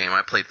love that game.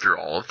 I played through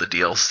all of the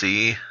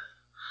DLC.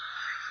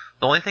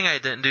 The only thing I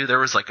didn't do, there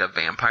was like a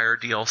vampire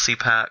DLC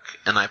pack,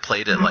 and I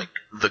played it like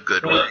the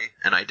good way,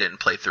 and I didn't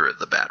play through it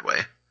the bad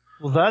way.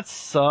 Well, that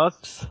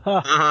sucks.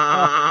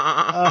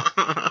 God,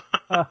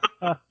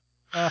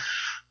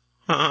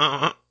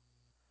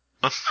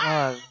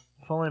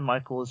 if only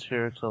Michael was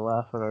here to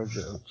laugh at our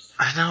jokes.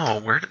 I know.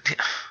 Where did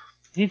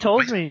he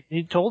told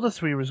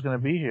us we was going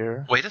to be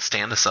here. Way to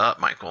stand us up,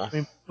 Michael.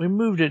 We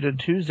moved it to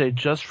Tuesday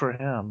just for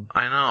him.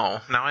 I know.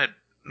 Now I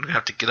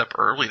have to get up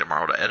early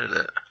tomorrow to edit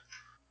it.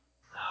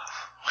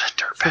 What a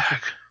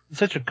dirtbag.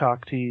 Such a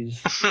cock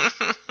tease.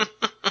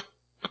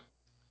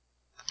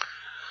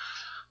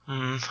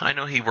 I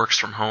know he works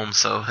from home,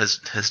 so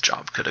his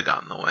job could have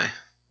gotten in the way.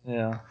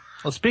 Yeah.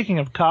 Well, speaking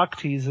of cock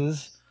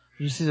teases,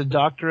 you see the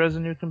Doctor as a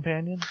new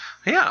companion?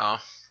 Yeah.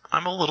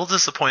 I'm a little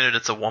disappointed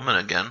it's a woman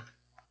again.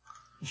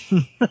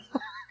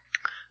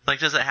 Like,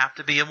 does it have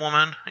to be a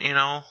woman? You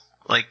know,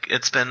 like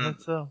it's been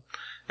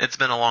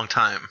a long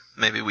time.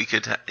 Maybe he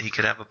could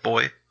have a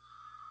boy.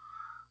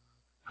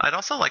 I'd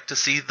also like to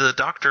see the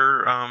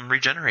Doctor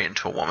regenerate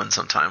into a woman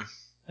sometime.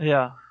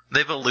 Yeah.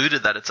 They've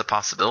alluded that it's a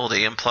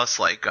possibility, and plus,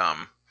 like,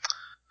 I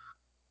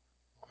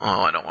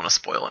don't want to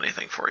spoil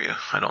anything for you.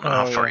 I don't know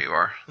how far you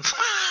are.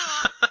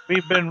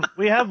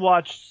 we have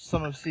watched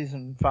some of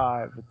season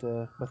 5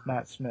 with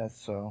Matt Smith,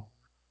 so,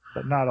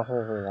 but not a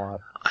whole lot.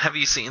 Have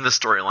you seen the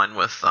storyline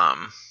with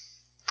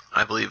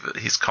I believe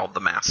he's called the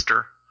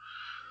Master?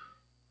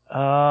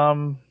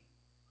 Well,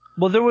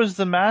 there was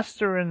the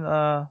Master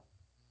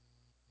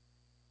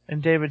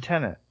in David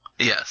Tennant.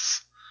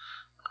 Yes.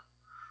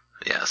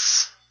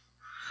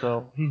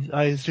 So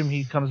I assume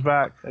he comes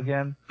back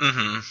again.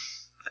 Mm-hmm.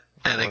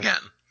 And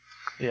again.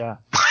 Yeah.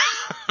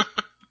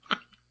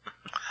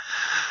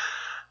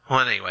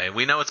 Well, anyway,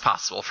 we know it's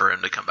possible for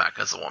him to come back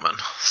as a woman,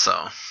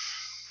 so.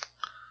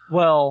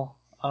 Well,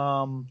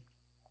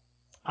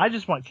 I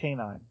just want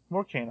canine.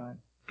 More canine.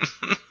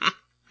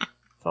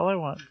 That's all I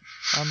want.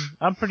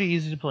 I'm pretty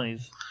easy to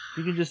please.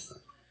 You can just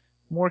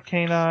more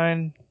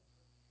canine.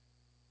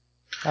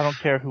 I don't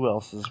care who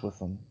else is with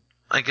them.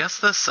 I guess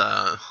this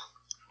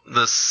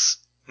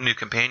new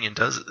companion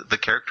the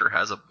character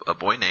has a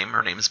boy name.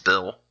 Her name's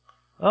Bill.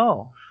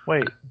 Oh,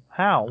 wait.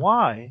 How?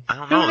 Why? I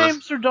don't know. Who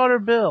names her daughter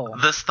Bill?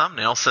 This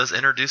thumbnail says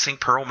introducing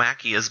Pearl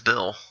Mackie as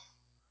Bill.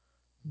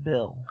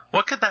 Bill.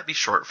 What could that be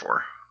short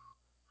for?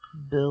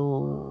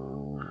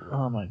 Bill.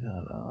 Oh my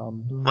god.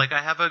 Like I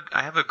have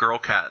a girl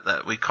cat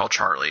that we call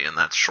Charlie, and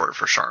that's short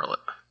for Charlotte.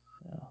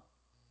 Yeah.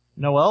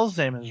 Noelle's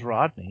name is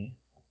Rodney.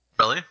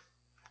 Really?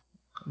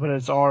 But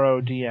it's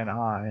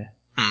Rodni.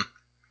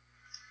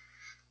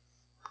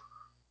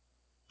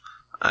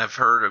 I've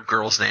heard of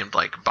girls named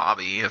like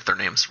Bobby if their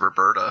name's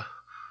Roberta.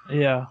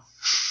 Yeah.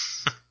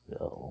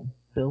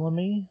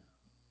 Billamy?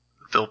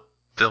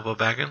 Bilbo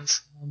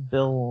Baggins?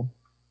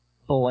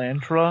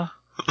 Billantra?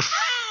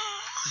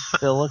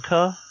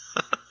 Billica?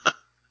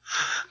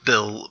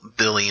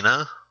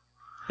 Billina?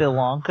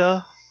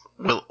 Bilanca?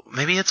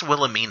 Maybe it's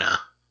Wilhelmina.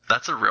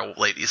 That's a real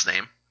lady's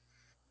name.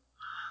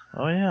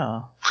 Oh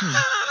yeah.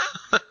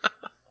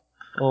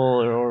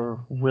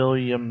 Or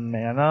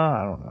Williamana?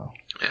 I don't know.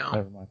 Yeah.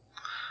 Never mind.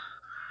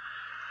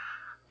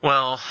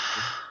 Well,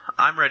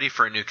 I'm ready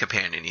for a new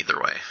companion either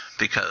way,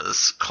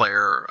 because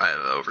Claire, I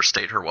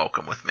overstayed her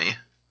welcome with me.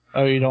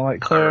 Oh, you don't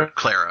like Claire?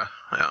 Clara,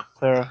 yeah.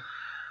 Clara.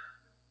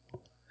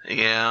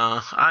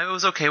 Yeah, I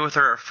was okay with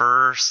her at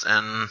first,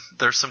 and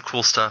there's some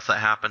cool stuff that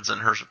happens in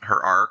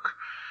her arc,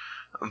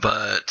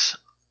 but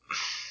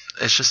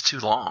it's just too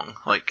long.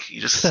 Like, you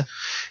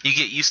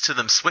get used to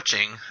them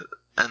switching,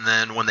 and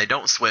then when they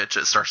don't switch,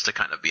 it starts to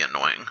kind of be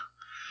annoying.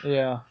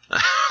 Yeah.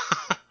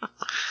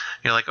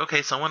 You're like,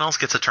 okay, someone else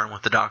gets a turn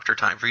with the Doctor.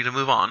 Time for you to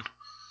move on.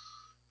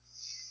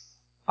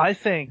 I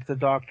think the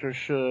Doctor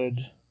should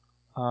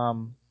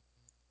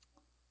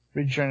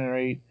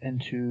regenerate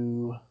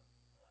into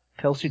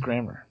Kelsey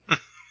Grammer.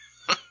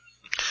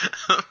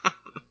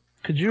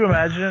 Could you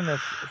imagine if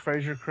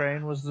Fraser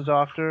Crane was the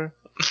Doctor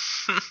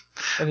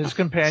and his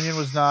companion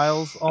was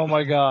Niles? Oh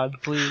my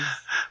God, please.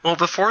 Well,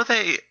 before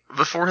they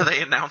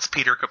announced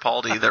Peter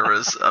Capaldi, there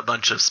was a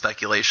bunch of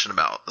speculation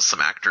about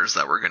some actors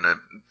that were going to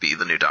be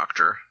the new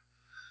Doctor.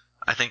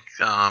 I think,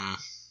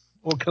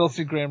 well,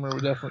 Kelsey Grammer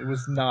definitely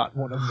was not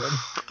one of them.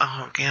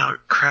 Oh, yeah,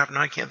 crap,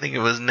 now I can't think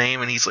of his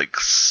name, and he's, like,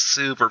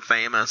 super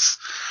famous,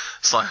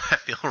 so I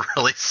feel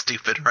really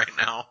stupid right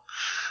now.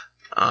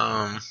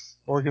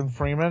 Morgan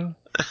Freeman?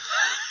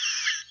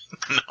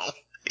 No,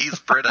 he's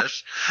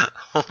British.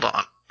 Hold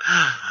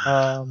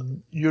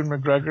on. Ewan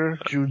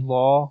McGregor? Jude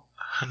Law?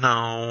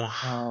 No.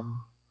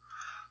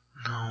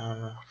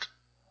 No,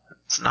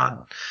 it's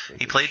not.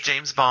 He played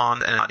James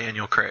Bond and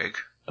Daniel Craig.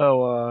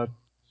 Oh,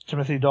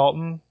 Timothy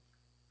Dalton.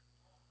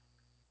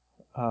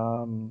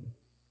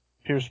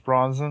 Pierce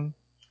Brosnan.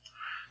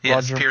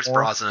 Yes, Roger Pierce Moore.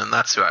 Brosnan.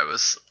 That's who I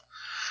was.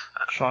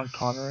 Sean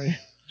Connery.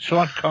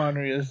 Sean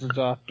Connery is the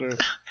Doctor.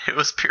 It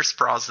was Pierce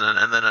Brosnan,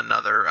 and then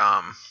another.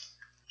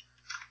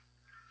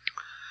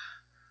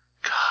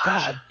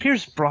 God,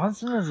 Pierce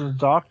Brosnan as a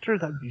Doctor?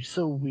 That'd be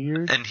so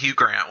weird. And Hugh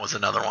Grant was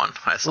another one.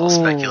 I saw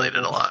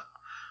speculated a lot.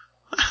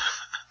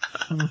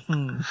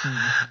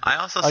 I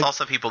also saw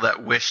some people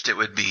that wished it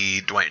would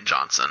be Dwayne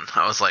Johnson.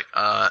 I was like,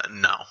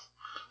 no.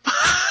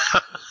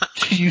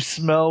 Do you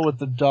smell what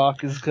the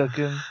Doc is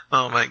cooking?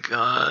 Oh my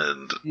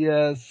god.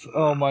 Yes.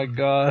 Oh my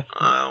god.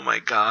 Oh my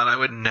god. I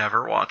would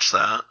never watch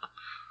that.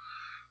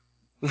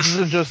 This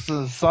isn't just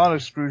the sonic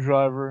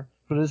screwdriver,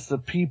 but it's the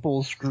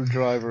people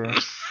screwdriver.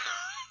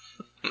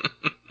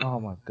 Oh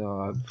my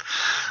god.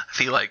 If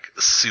he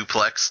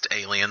suplexed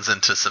aliens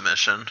into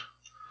submission.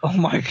 Oh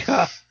my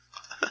god.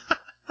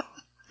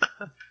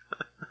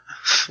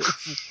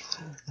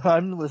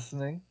 I'm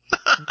listening.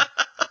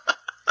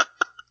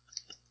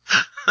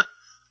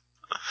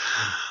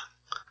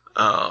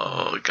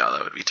 Oh god,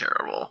 that would be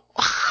terrible.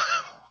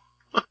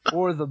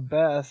 Or the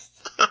best.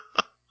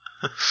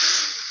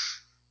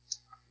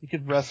 You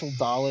could wrestle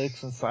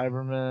Daleks and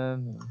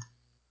Cybermen.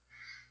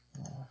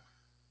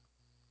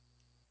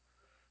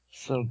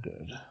 So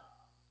good.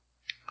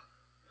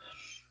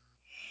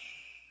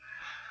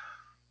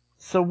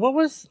 So what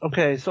was...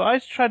 Okay, so I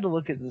tried to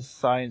look at this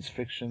science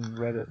fiction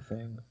Reddit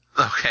thing.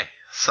 Okay,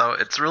 so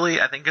it's really...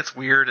 I think it's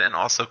weird and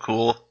also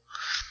cool.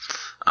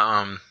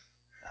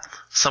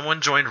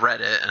 Someone joined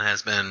Reddit and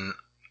has been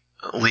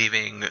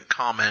leaving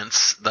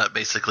comments that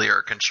basically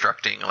are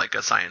constructing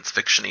a science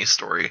fiction-y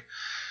story.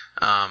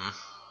 The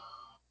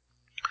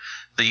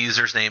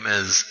user's name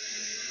is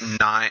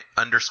 9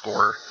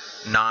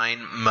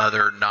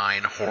 mother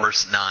 9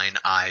 horse 9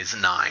 eyes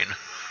 9.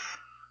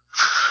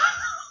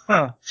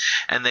 Huh.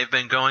 And they've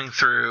been going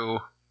through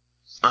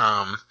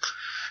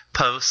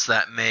posts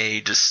that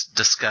may just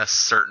discuss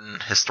certain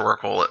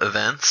historical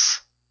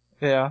events.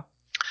 Yeah.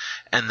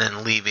 And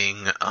then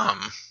leaving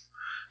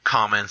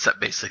comments that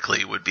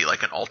basically would be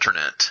like an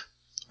alternate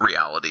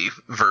reality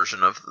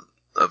version of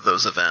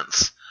those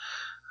events.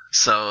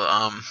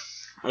 So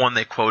one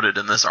they quoted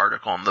in this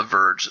article on The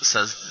Verge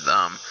says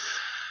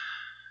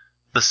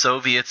the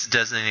Soviets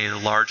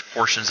designated large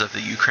portions of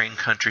the Ukraine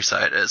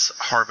countryside as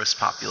harvest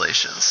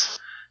populations.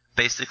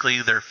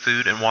 Basically, their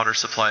food and water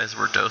supplies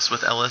were dosed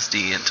with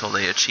LSD until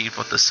they achieved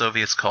what the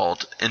Soviets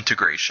called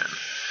integration.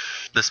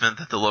 This meant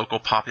that the local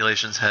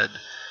populations had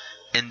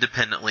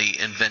independently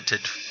invented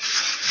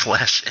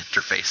flesh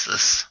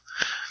interfaces.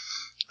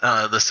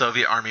 The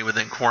Soviet army would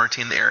then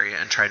quarantine the area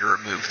and try to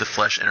remove the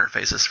flesh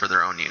interfaces for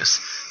their own use.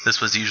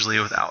 This was usually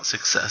without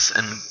success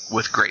and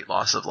with great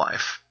loss of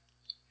life.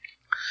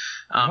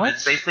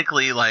 It's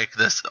basically like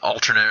this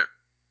alternate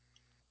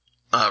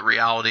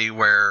reality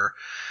where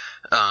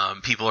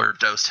people are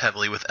dosed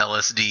heavily with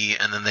LSD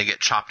and then they get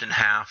chopped in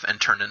half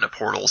and turned into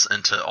portals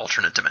into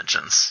alternate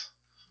dimensions.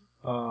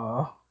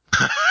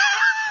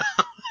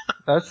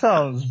 That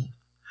sounds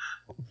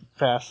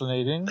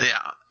fascinating.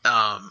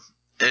 Yeah.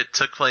 It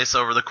took place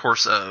over the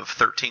course of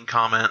 13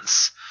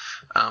 comments.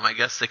 I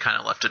guess they kind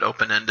of left it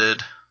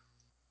open-ended.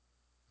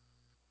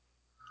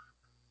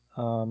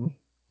 Are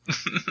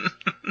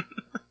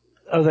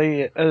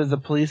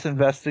the police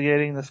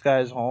investigating this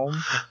guy's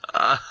home?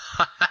 I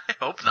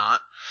hope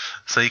not.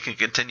 So he can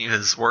continue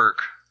his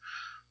work.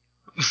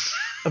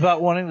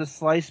 About wanting to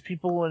slice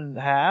people in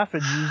half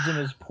and use them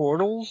as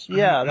portals?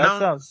 Yeah, that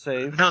sounds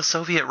safe. No,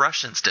 Soviet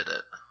Russians did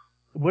it.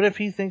 What if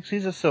he thinks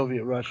he's a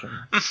Soviet Russian?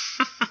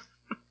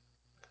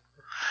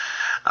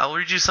 I'll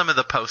read you some of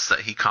the posts that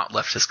he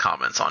left his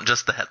comments on,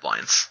 just the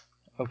headlines.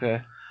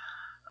 Okay.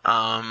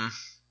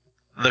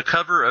 The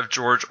cover of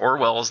George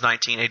Orwell's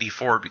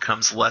 1984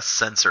 becomes less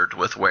censored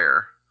with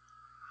wear.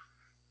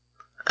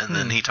 And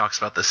then he talks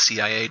about the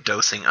CIA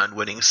dosing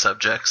unwitting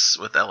subjects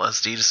with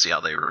LSD to see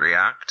how they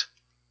react.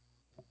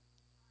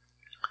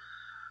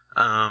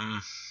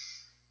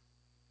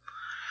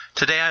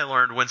 Today I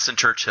learned Winston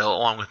Churchill,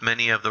 along with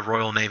many of the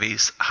Royal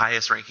Navy's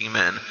highest-ranking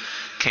men,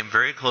 came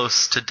very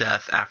close to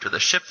death after the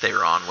ship they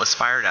were on was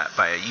fired at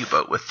by a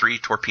U-boat with 3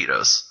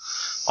 torpedoes.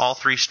 All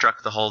 3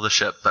 struck the hull of the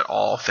ship, but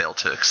all failed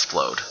to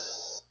explode.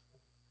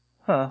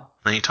 Huh.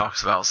 Then he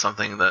talks about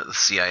something that the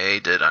CIA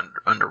did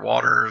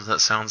underwater that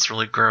sounds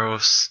really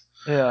gross.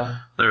 Yeah.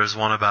 There's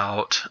one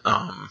about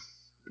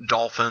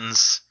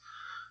dolphins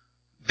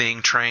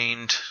being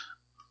trained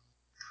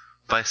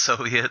by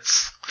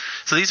Soviets.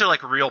 So these are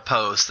like real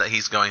posts that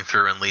he's going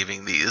through and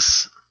leaving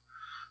these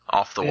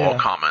off-the-wall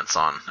comments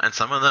on. And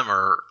some of them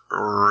are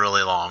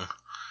really long.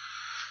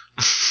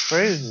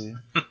 Crazy.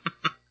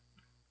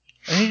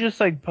 And he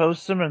just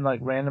posts them in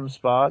random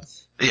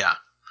spots? Yeah.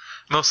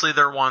 Mostly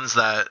they're ones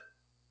that,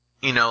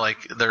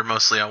 they're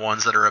mostly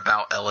ones that are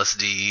about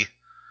LSD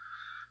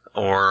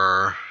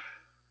or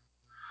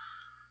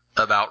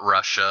about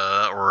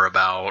Russia or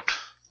about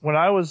When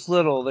I was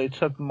little, they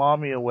took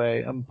Mommy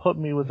away and put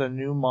me with a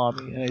new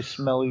mommy in a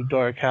smelly,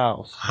 dark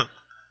house.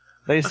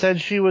 They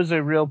said she was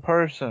a real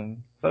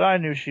person, but I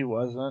knew she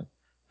wasn't.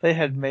 They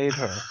had made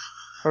her.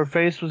 Her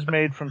face was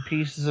made from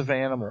pieces of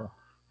animal.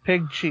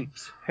 Pig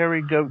cheeks,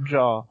 hairy goat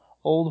jaw,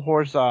 old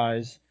horse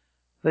eyes.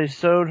 They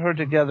sewed her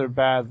together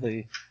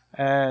badly,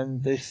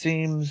 and the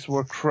seams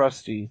were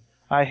crusty.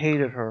 I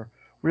hated her.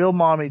 Real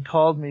Mommy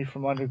called me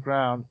from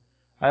underground.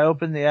 I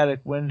opened the attic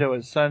window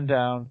at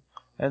sundown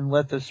and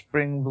let the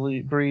spring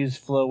breeze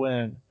flow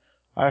in.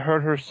 I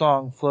heard her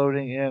song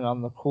floating in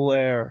on the cool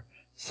air,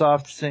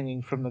 soft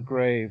singing from the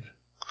grave.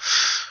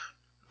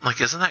 Like,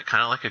 isn't that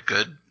kind of like a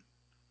good,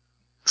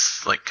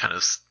 like, kind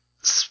of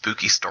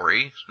spooky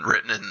story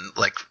written in,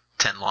 like,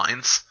 10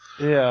 lines?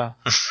 Yeah.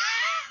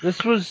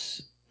 This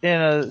was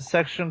in a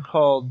section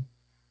called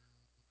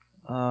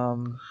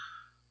Our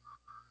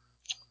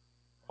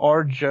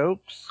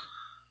Jokes,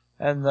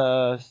 and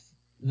the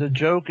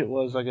joke it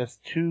was, I guess,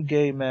 2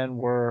 gay men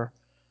were,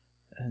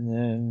 and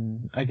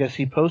then I guess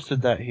he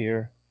posted that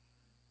here.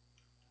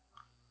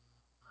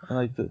 And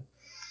like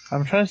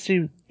I'm trying to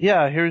see.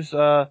 Yeah, here's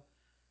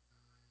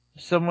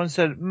someone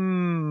said,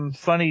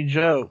 funny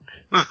joke.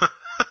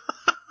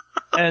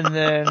 And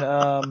then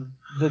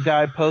the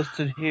guy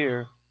posted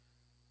here.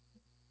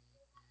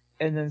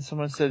 And then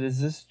someone said,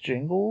 is this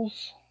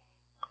Jingles?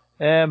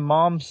 And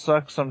Mom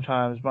sucks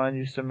sometimes. Mine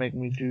used to make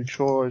me do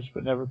chores,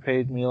 but never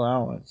paid me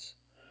allowance.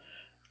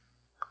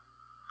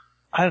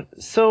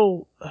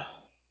 So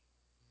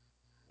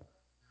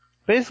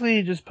basically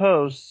he just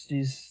posts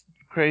these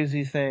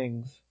crazy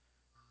things,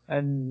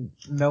 and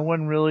no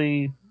one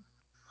really,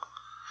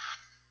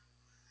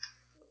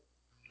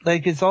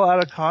 like, it's all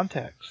out of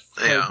context.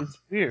 Yeah. Like, it's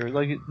weird.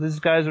 Like, these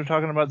guys are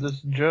talking about this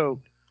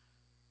joke,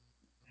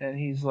 and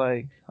he's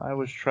like, I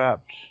was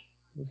trapped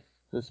with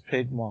this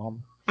pig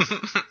mom.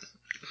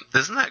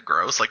 Isn't that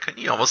gross? Like,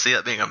 couldn't you almost see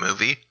that being a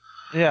movie?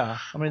 Yeah,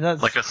 I mean,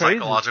 that's like a crazy.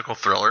 Psychological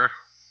thriller.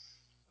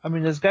 I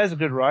mean, this guy's a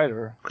good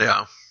writer.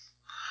 Yeah.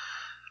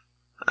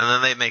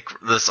 And then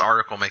this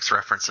article makes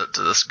reference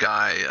to this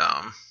guy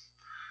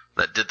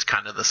that did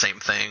kind of the same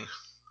thing,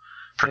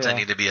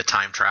 pretending to be a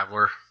time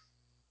traveler.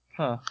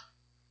 Huh.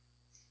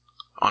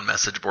 On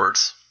message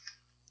boards.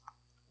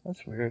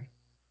 That's weird.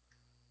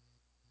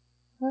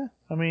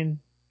 I mean,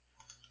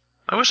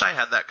 I wish I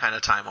had that kind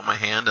of time on my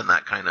hand and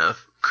that kind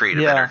of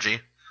creative energy.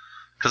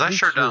 Because I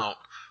sure don't.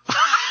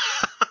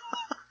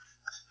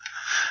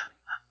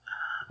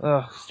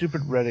 Ugh,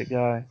 stupid Reddit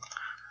guy.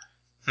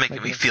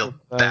 Making me feel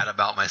bad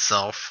about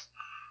myself.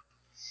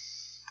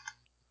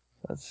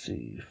 Let's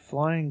see.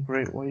 Flying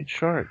great white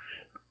shark.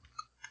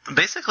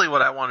 Basically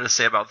what I wanted to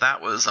say about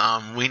that was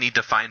we need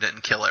to find it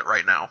and kill it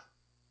right now.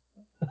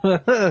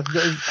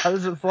 How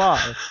does it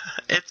fly?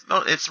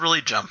 It's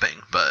really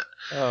jumping, but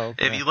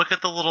if you look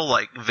at the little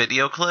like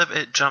video clip,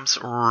 it jumps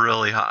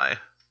really high.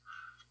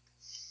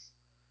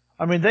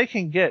 I mean, they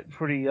can get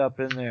pretty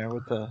up in there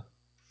with the...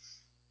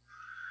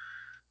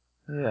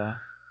 Yeah.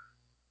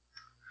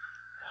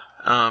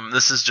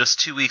 This is just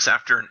 2 weeks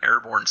after an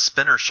airborne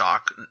spinner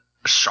shark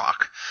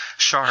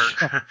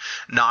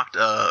knocked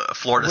a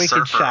Florida Wicked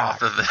surfer shark.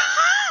 off of it.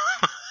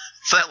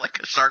 Is that like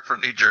a shark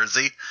from New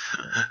Jersey?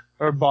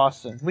 Or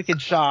Boston.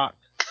 Wicked shark.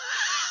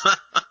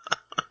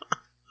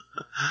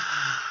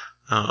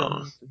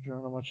 Oh. The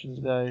journal watching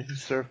this guy.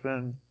 He's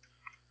surfing.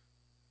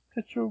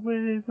 Catch your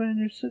wave when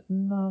you're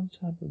sitting on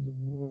top of the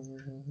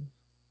world.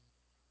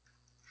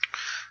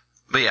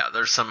 But yeah,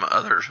 there's some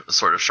other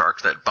sort of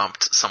shark that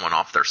bumped someone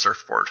off their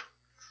surfboard.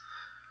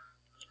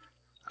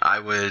 I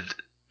would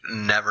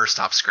never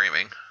stop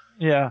screaming.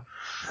 Yeah.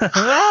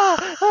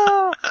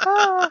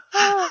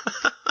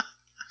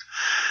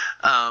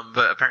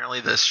 But apparently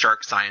this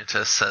shark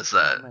scientist says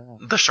that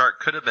the shark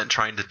could have been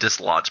trying to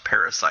dislodge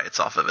parasites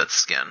off of its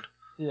skin.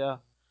 Yeah.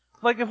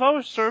 Like, if I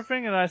was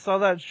surfing and I saw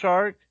that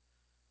shark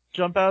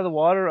jump out of the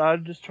water,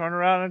 I'd just turn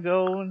around and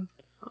go and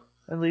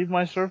leave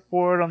my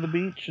surfboard on the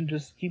beach and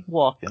just keep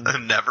walking.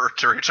 Never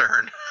to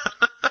return.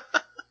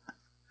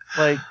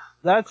 Like,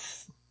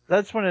 that's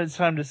when it's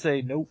time to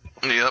say nope.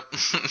 Yep.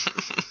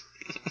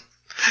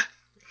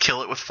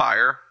 Kill it with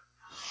fire.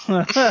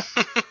 Man.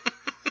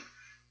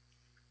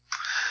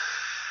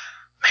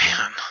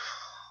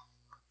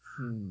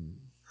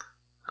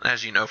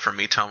 As you know from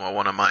me, Tomo,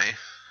 one of my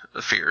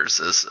fears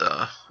is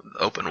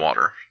open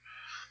water.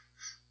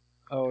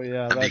 Oh,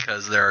 yeah.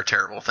 Because there are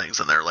terrible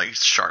things in there, like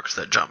sharks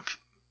that jump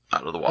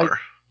out of the water. Like,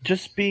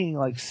 just being,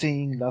 like,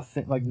 seeing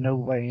nothing, like, no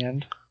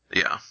land.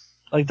 Yeah.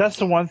 Like, that's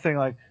the one thing,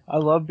 like, I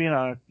love going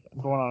on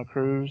a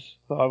cruise,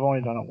 but I've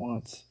only done it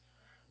once.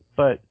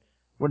 But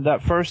when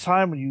that first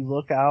time when you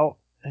look out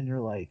and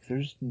you're like,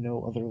 there's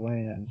no other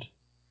land.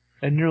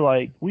 And you're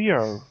like, we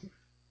are,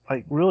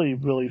 like, really,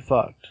 really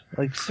fucked.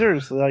 Like,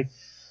 seriously, like,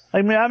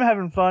 I mean, I'm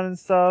having fun and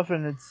stuff,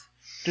 and it's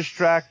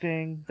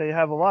distracting. They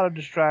have a lot of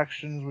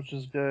distractions, which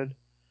is good.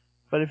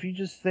 But if you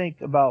just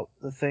think about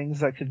the things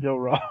that could go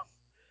wrong,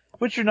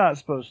 which you're not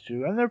supposed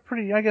to,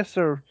 and I guess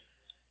they're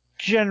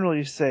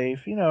generally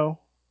safe, you know.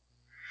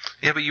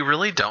 Yeah, but you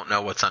really don't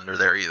know what's under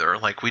there either.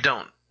 Like, we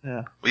don't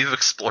Yeah. We've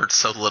explored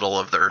so little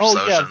of their Oh,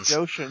 oceans. yeah,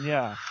 the ocean,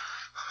 yeah.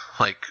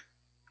 Like,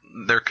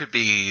 there could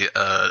be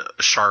a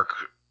shark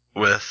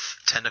with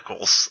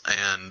tentacles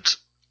and,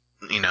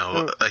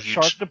 a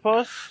huge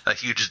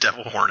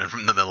devil horn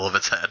in the middle of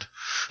its head.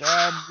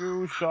 Damn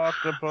you,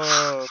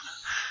 Sharktopus!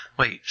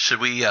 Wait, should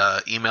we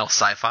email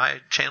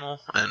Sci-Fi Channel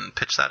and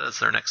pitch that as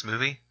their next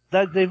movie?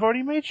 They've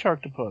already made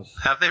Sharktopus.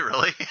 Have they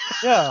really?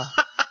 Yeah.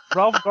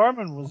 Ralph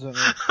Garman was in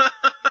it.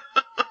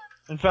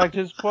 In fact,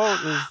 his quote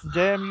is,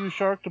 "Damn you,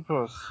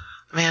 Sharktopus."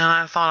 Man,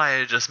 I thought I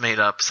had just made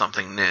up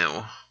something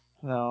new.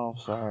 No,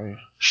 sorry.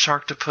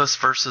 Sharktopus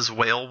versus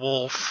Whale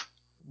Wolf.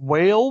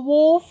 Whale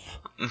Wolf?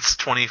 It's a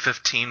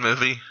 2015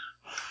 movie.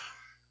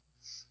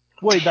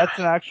 Wait, that's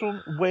an actual...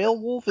 Whale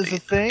Wolf is a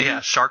thing? Yeah,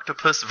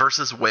 Sharktopus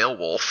versus Whale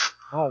Wolf.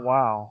 Oh,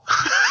 wow.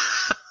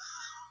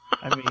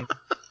 I mean,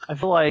 I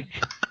feel like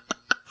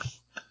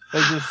they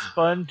just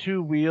spun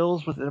two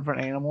wheels with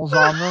different animals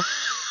on them.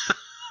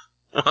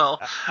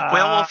 Well,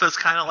 Whale Wolf is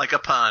kind of like a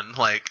pun,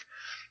 like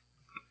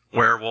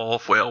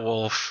werewolf, whale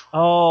wolf.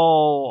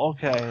 Oh,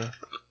 okay.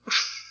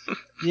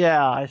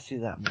 Yeah, I see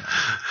that movie.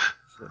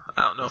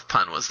 I don't know if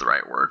pun was the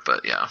right word,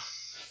 but yeah.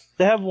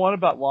 They have one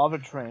about lava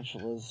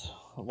tarantulas.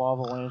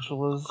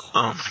 Lava-lantulas.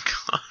 Oh my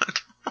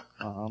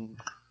god.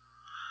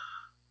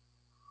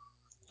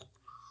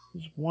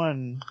 There's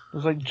one.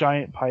 There's like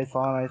giant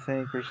python, I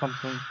think, or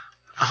something.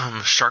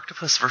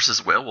 Sharktopus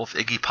versus Werewolf.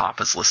 Iggy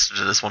Pop is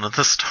listed as one of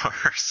the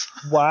stars.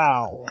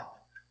 Wow.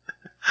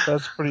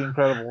 That's pretty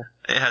incredible.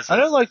 It has an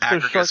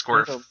aggregate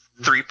score of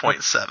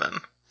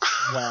 3.7.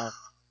 Wow.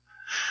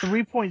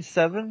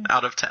 3.7?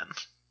 Out of 10.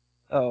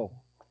 Oh.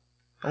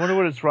 I wonder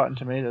what its Rotten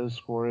Tomatoes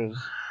score is.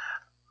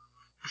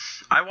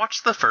 I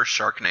watched the first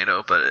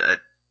Sharknado, but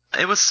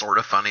it was sort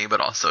of funny,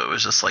 but also it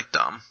was just like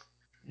dumb.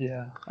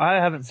 Yeah. I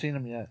haven't seen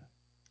them yet.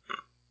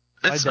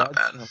 It's not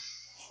bad.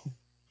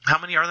 How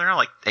many are there now?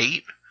 Like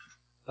 8?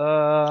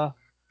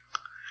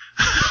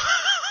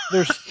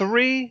 There's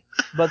 3,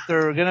 but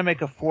they're gonna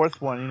make a 4th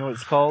one. You know what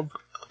it's called?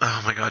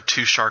 Oh my god,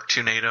 2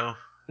 Shark-2nado?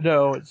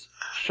 No, it's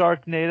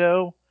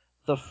Sharknado,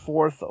 The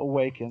Fourth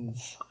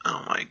Awakens.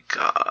 Oh my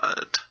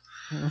god.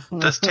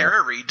 Does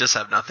Tara Reid just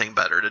have nothing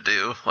better to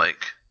do?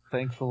 Like,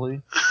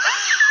 thankfully.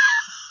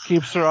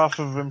 Keeps her off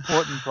of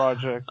important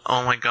projects.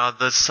 Oh my god,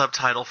 the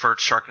subtitle for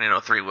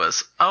Sharknado 3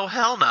 was, "Oh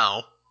hell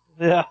no."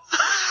 Yeah.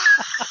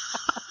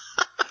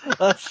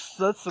 That's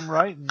some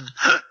writing.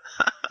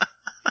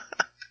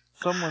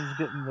 Someone's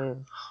getting their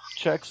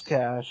checks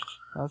cashed,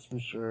 that's for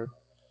sure.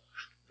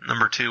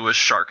 Number 2 was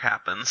Shark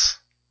Happens.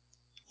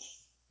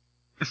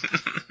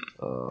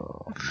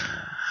 Oh,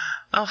 man.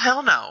 Oh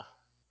hell no.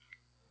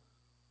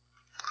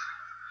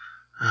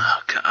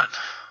 Oh god.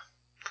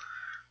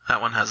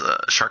 That one has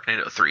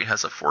Sharknado 3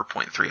 has a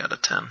 4.3 out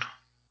of 10.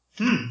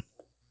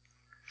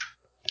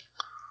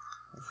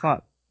 It's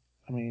not,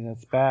 I mean,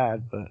 it's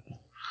bad, but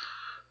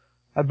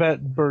I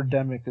bet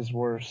Birdemic is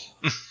worse.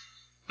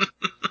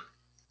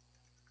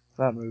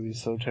 That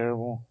movie's so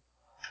terrible.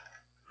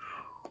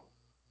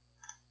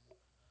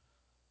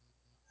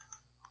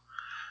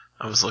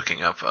 I was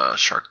looking up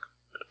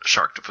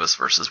Sharktopus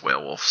versus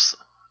Whale Wolf's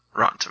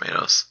Rotten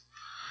Tomatoes.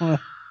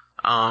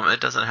 It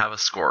doesn't have a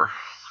score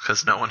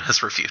because no one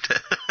has reviewed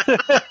it.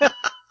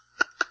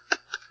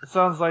 It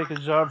sounds like a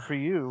job for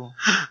you.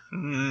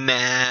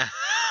 Nah.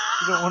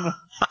 You don't want to.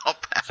 I'll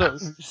pass. So,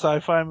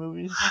 sci-fi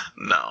movies?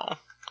 No.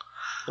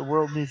 The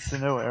world needs to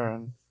know,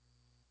 Aaron,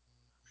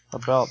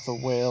 about the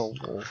whale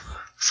wolf.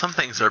 Some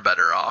things are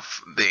better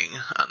off being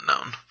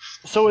unknown.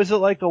 So is it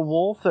like a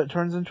wolf that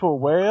turns into a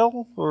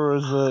whale, or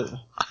is it?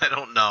 I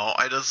don't know.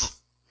 I just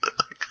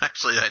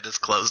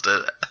closed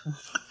it.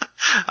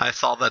 I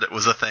saw that it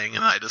was a thing,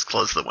 and I just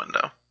closed the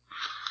window.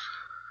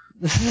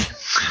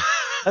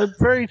 I'm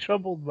very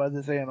troubled by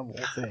this animal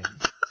thing.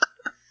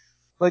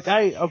 Like,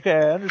 I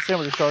understand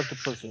what a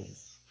sharktopus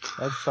is.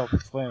 That's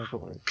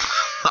self-explanatory.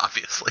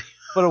 Obviously.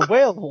 But a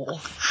whale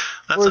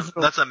wolf?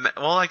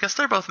 Well, I guess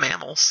they're both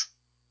mammals.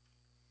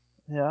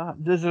 Yeah.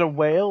 Is it a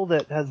whale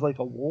that has like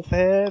a wolf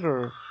head,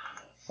 or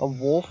a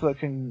wolf that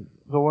can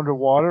go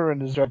underwater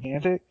and is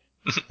gigantic?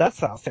 That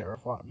sounds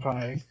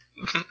terrifying.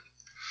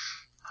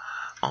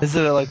 Is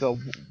it like a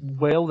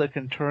whale that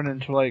can turn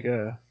into like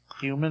a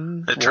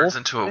human? It turns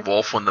into a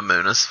wolf when the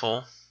moon is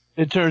full.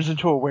 It turns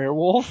into a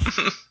werewolf?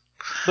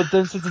 But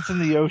then since it's in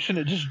the ocean,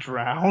 it just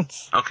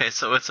drowns? Okay,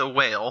 so it's a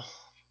whale.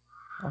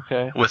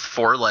 Okay. With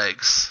 4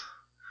 legs.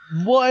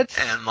 What?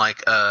 And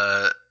like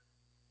a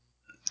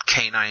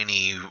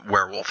canine-y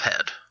werewolf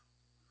head.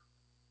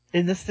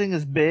 And this thing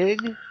is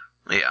big?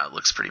 Yeah, it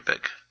looks pretty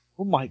big.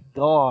 Oh my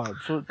god.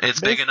 So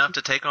it's big enough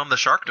to take on the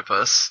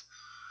Sharktopus.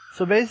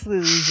 So basically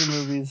these are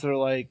movies that are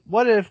like,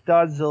 what if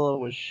Godzilla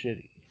was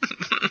shitty?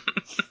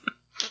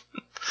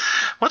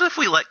 What if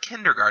we let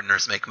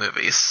kindergartners make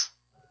movies?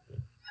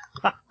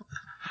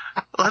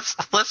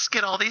 Let's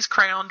get all these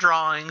crayon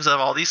drawings of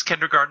all these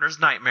kindergartners'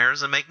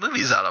 nightmares and make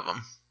movies out of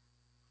them.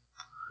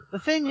 The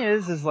thing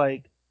is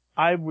like,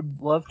 I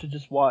would love to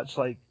just watch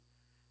like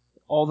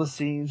all the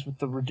scenes with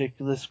the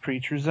ridiculous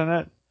creatures in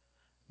it,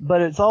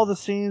 But it's all the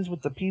scenes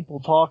with the people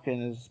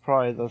talking is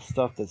probably the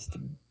stuff that's the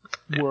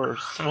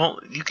worst. Well,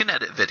 you can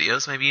edit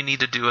videos. Maybe you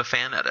need to do a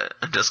fan edit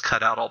and just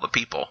cut out all the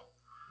people.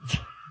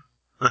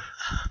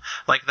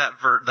 Like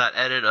that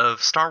edit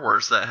of Star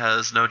Wars that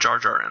has no Jar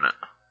Jar in it.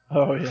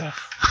 Oh, yeah.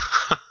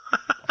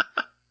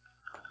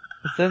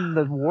 But then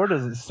the war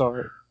doesn't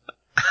start.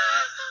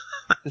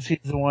 Because he's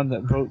the one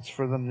that votes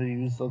for them to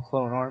use the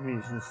clone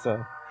armies and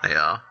stuff.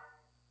 Yeah.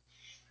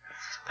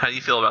 How do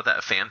you feel about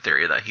that fan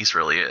theory that he's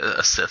really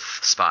a Sith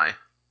spy?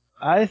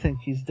 I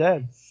think he's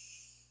dead.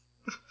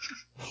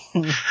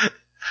 You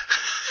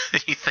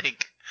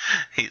think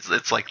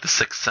it's like the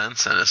Sixth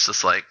Sense, and it's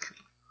just like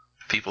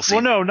people see.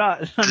 Well, no,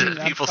 not.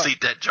 People see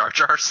dead Jar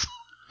Jars.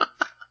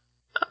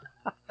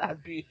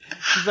 He's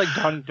like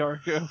Donnie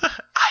Darko.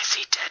 I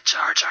see dead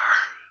Jar Jar.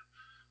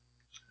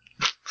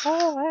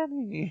 Oh,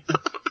 Annie.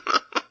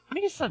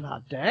 Misa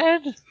not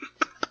dead.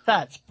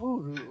 That's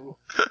voodoo.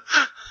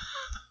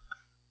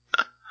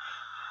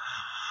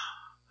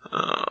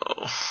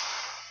 Oh.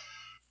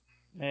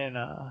 And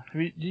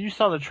did you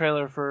saw the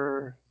trailer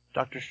for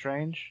Doctor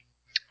Strange?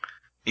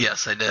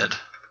 Yes, I did.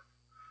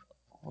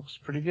 Looks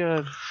pretty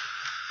good.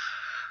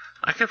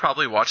 I could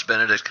probably watch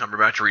Benedict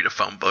Cumberbatch read a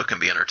phone book and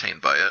be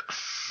entertained by it.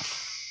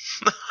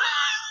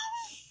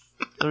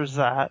 There's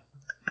that.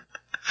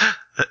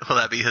 Will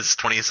that be his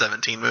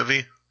 2017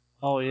 movie?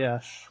 Oh,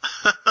 yes.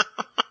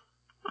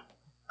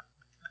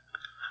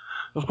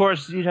 Of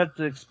course, you'd have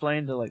to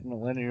explain to, like,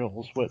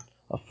 millennials what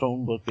a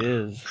phone book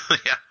is.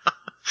 Yeah.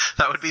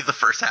 That would be the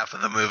first half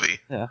of the movie.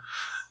 Yeah.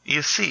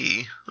 You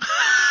see.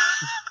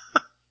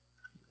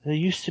 There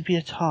used to be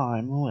a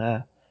time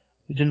where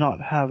we did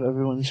not have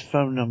everyone's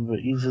phone number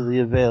easily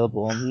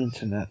available on the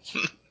internet.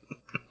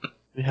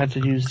 We had to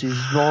use these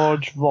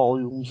large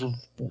volumes of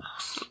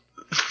books.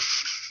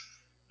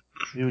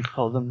 We would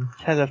call them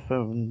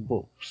telephone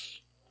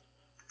books.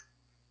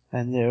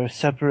 And they were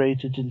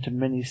separated into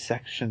many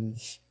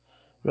sections.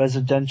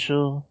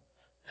 Residential,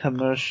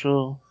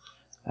 commercial,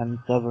 and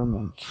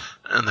government.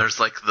 And there's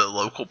like the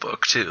local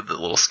book too, the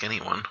little skinny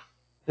one.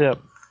 Yep.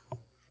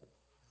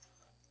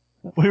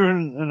 We were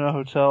in a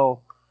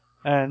hotel,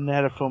 and they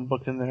had a phone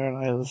book in there, and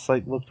I just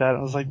like looked at it and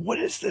I was like, what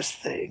is this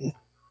thing?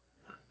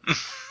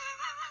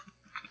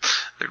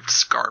 They're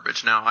just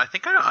garbage now. I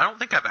don't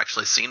think I've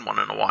actually seen one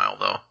in a while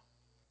though.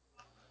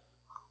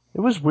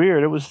 It was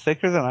weird. It was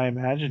thicker than I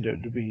imagined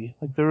it to be.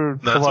 Like there were.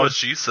 That's what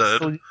she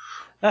said.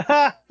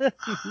 That's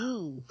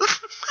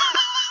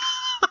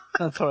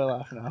why I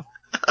laugh now.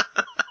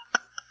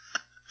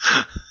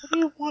 What do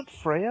you want,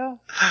 Freya?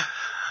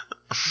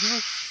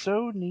 You're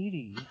so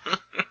needy.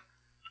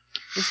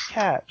 This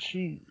cat,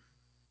 she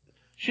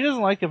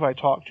doesn't like if I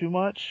talk too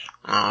much.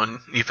 Oh, and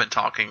you've been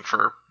talking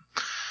for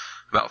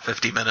about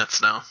 50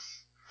 minutes now.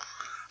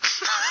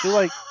 She'll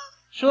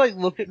like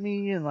look at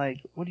me and like,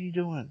 what are you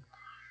doing?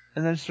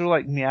 And then she'll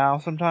like meow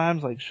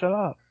sometimes, like, shut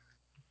up.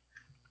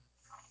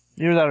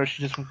 Either that or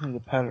she just wants me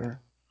to pet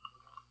her.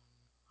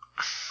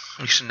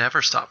 You should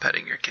never stop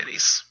petting your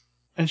kitties.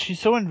 And she's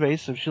so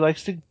invasive. She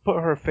likes to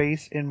put her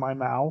face in my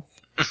mouth.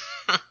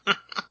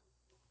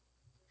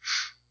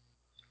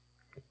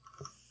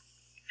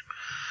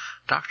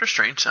 Doctor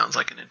Strange sounds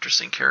like an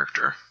interesting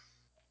character.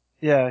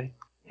 Yeah,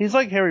 he's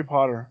like Harry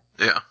Potter.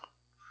 Yeah.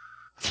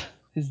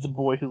 He's the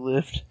boy who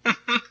lived.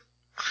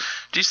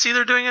 Do you see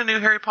they're doing a new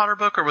Harry Potter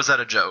book, or was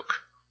that a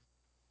joke?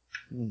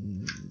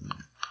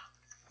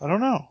 I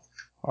don't know.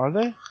 Are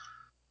they?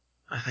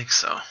 I think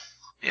so.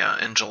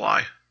 Yeah, in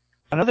July.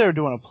 I know they were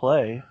doing a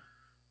play.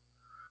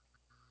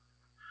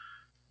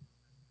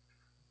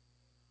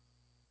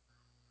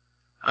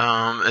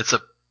 It's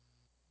a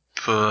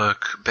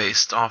book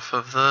based off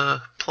of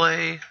the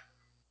play.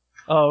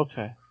 Oh,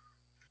 okay.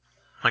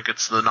 Like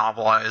it's the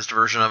novelized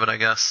version of it, I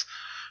guess.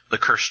 The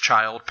Cursed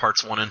Child,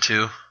 parts 1 and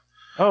 2.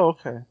 Oh,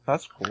 okay.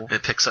 That's cool.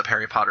 It picks up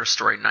Harry Potter's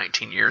story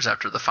 19 years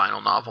after the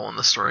final novel in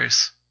the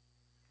stories.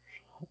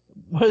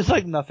 But it's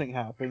like nothing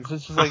happens.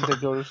 It's just like they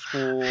go to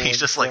school. He's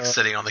just like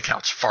sitting on the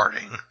couch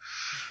farting.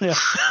 Yeah.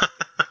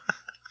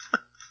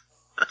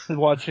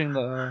 Watching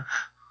the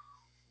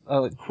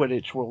like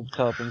Quidditch World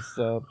Cup and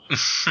stuff.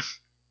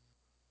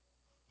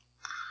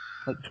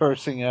 Like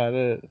cursing at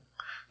it.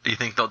 Do you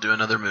think they'll do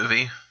another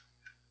movie?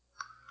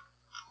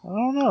 I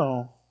don't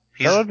know.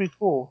 That would be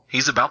cool.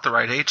 He's about the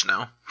right age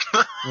now.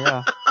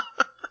 Yeah.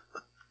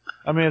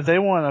 I mean, if they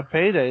want a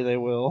payday, they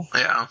will.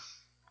 Yeah.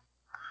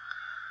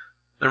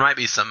 There might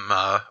be some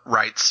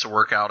rights to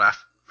work out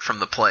from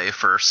the play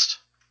first.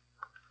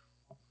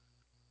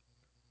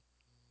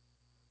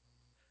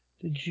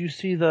 Did you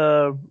see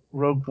the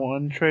Rogue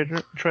One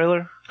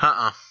trailer?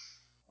 Uh-uh.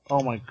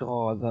 Oh my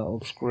god, that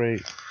looks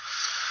great.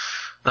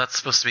 That's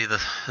supposed to be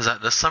is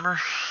that this summer?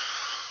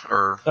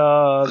 Or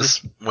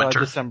this winter?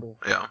 December.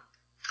 Yeah.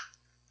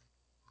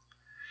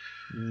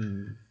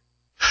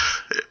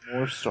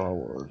 More Star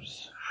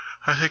Wars.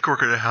 I think we're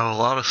going to have a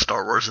lot of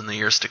Star Wars in the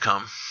years to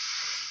come.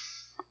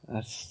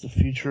 The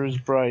future is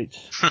bright.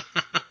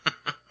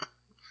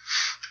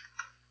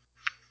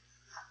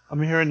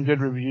 I'm hearing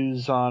good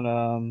reviews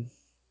on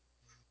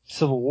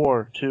Civil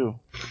War, too.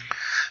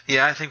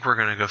 Yeah, I think we're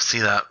gonna go see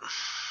that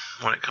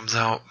when it comes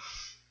out.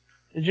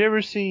 Did you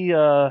ever see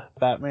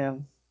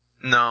Batman?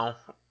 No.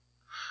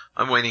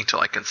 I'm waiting till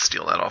I can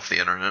steal that off the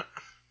internet.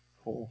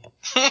 Cool.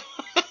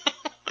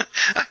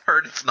 I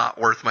heard it's not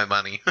worth my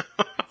money.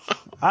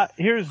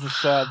 Here's the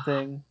sad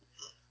thing.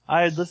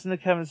 I had listened to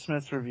Kevin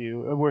Smith's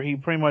review where he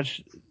pretty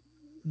much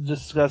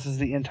discusses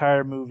the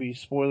entire movie,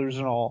 spoilers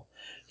and all.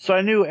 So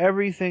I knew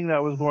everything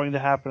that was going to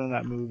happen in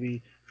that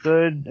movie,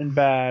 good and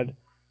bad,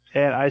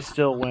 and I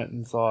still went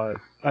and saw it.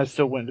 I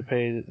still went to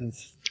pay it and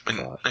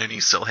saw it. And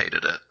you still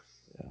hated it.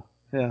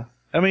 Yeah.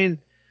 I mean,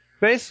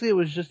 basically it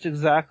was just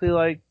exactly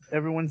like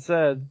everyone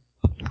said.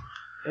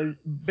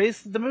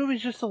 Basically, the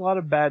movie's just a lot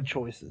of bad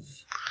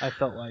choices, I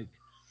felt like.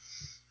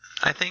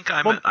 I think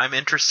I'm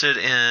interested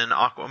in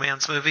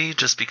Aquaman's movie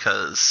just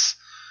because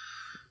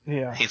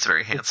he's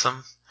very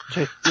handsome.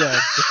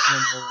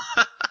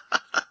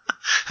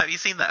 Have you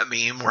seen that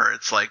meme where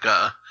it's like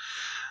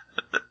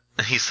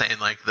he's saying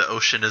like the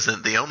ocean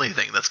isn't the only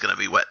thing that's going to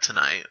be wet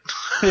tonight?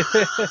 That's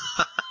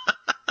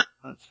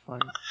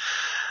funny.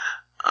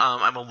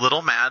 I'm a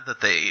little mad that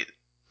they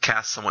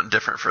cast someone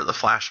different for the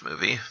Flash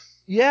movie.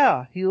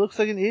 Yeah, he looks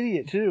like an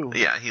idiot too.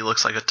 Yeah, he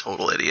looks like a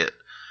total idiot.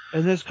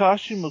 And his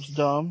costume looks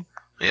dumb.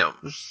 Yep.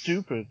 It's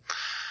stupid.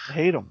 I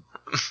hate him.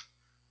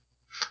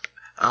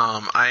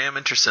 I am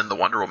interested in the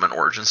Wonder Woman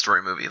origin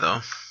story movie though.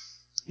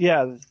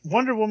 Yeah,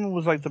 Wonder Woman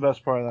was like the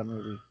best part of that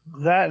movie.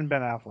 That and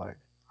Ben Affleck.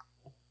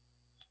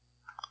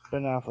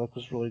 Ben Affleck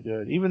was really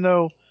good. Even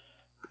though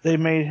they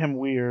made him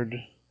weird,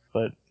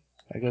 but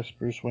I guess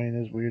Bruce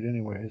Wayne is weird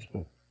anyways,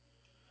 but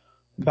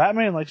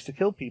Batman likes to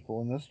kill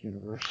people in this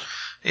universe.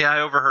 Yeah,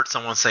 I overheard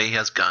someone say he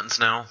has guns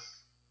now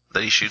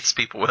that he shoots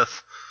people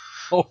with.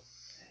 Oh,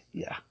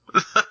 yeah.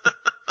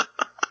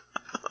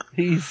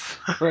 He's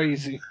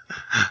crazy.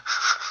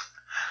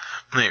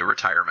 Maybe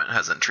retirement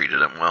hasn't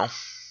treated him well.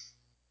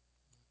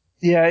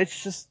 Yeah,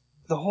 it's just,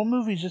 the whole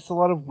movie's just a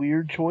lot of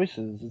weird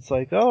choices. It's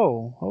like,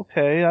 oh,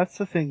 okay, that's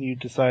the thing you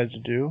decided to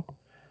do.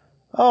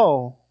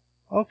 Oh,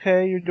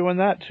 okay, you're doing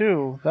that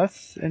too.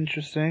 That's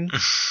interesting.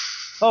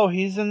 Oh,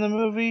 he's in the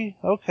movie?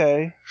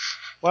 Okay.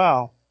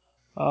 Wow.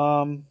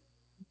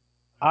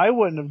 I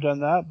wouldn't have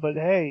done that, but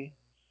hey.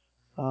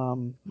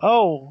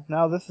 Oh,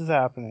 now this is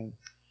happening.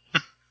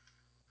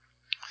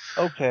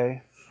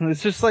 Okay.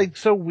 It's just like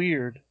so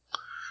weird.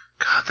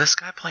 God, this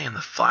guy playing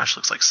the Flash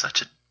looks like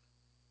such a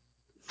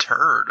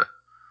turd.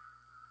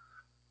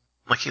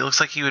 Like, he looks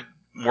like he would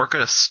work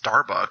at a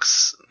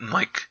Starbucks and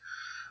like...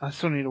 I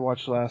still need to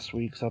watch last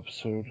week's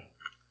episode.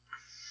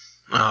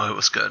 Oh, it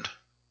was good.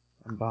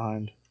 I'm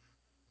behind.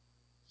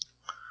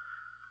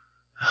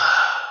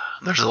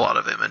 There's a lot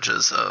of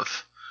images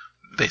of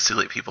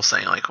basically people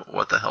saying, like,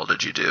 what the hell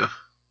did you do?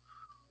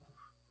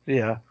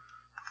 Yeah.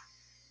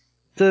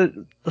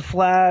 The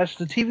Flash,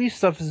 the TV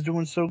stuff is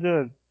doing so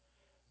good.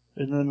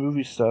 And the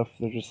movie stuff,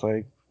 they're just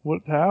like,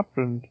 what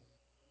happened?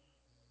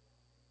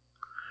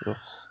 Ugh.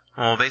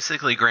 Well,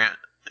 basically, Grant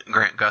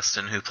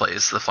Gustin, who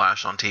plays the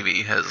Flash on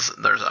TV,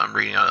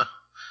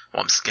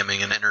 I'm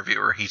skimming an interview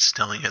where he's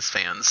telling his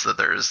fans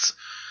that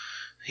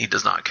he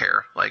does not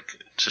care. Like,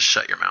 just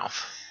shut your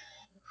mouth.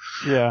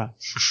 Yeah.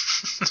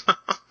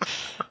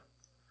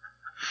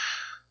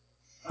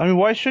 I mean,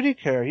 why should he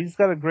care? He's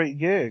got a great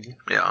gig.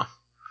 Yeah.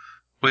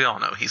 We all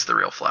know he's the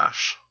real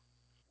Flash.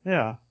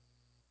 Yeah.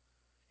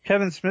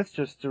 Kevin Smith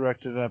just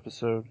directed an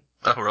episode.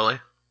 Oh, really?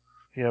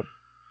 Yep.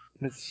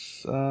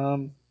 It's,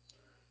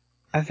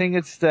 I think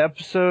it's the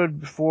episode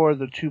before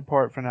the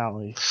 2-part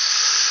finale.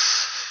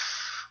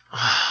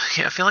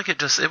 Yeah, I feel like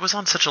it was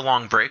on such a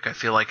long break, I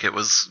feel like it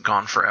was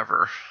gone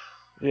forever.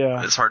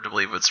 Yeah. It's hard to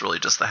believe it's really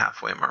just the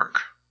halfway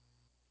mark.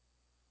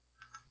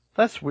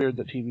 That's weird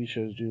that TV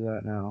shows do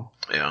that now.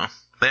 Yeah.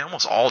 They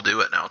almost all do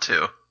it now,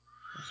 too.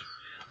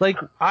 Like,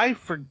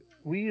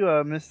 we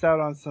missed out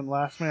on some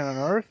Last Man on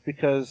Earth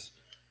because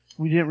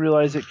we didn't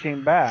realize it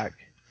came back.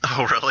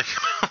 Oh, really?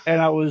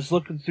 And I was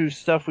looking through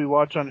stuff we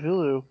watch on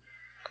Hulu,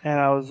 and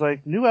I was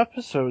like, new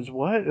episodes,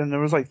 what? And there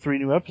was like 3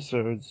 new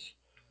episodes.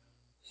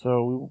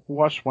 So we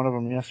watched one of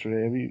them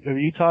yesterday. Have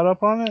you caught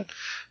up on it?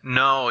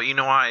 No, you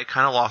know what? I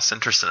kind of lost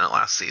interest in it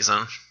last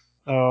season.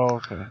 Oh,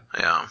 okay.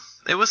 Yeah.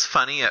 It was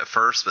funny at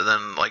first, but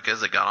then, like,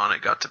 as it got on,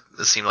 it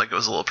seemed like it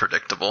was a little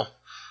predictable.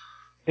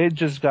 It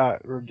just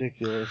got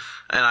ridiculous.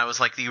 And I was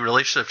like, you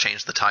really should have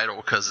changed the title,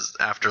 because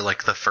after,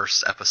 like, the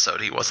first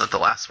episode, he wasn't the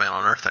last man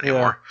on Earth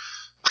anymore.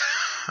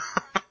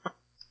 Yeah.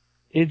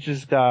 It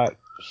just got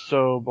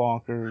so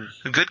bonkers.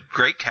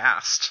 Great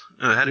cast.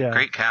 It had a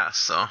great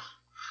cast, so...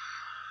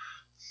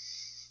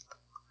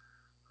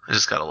 It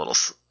just got a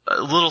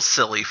little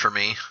silly for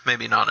me.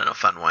 Maybe not in a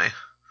fun way.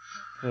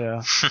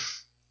 Yeah.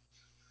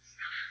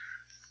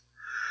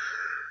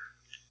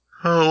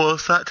 Oh, well,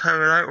 it's that time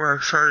of night where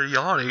I've started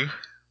yawning.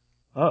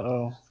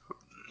 Uh-oh.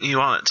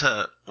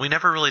 We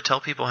never really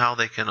tell people how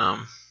they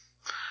can,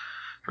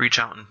 reach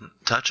out and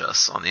touch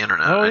us on the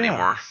internet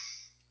anymore.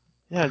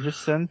 Yeah,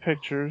 just send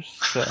pictures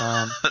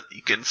to,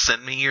 You can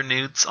send me your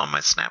nudes on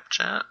my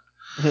Snapchat.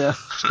 Yeah.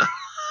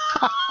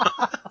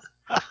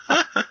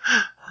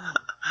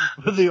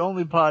 We're the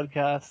only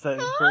podcast that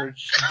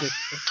encourage dick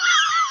pics.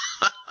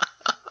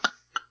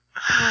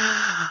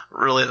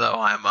 Really though,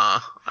 I'm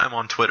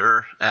on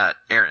Twitter at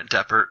Aaron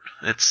Deppert.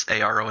 It's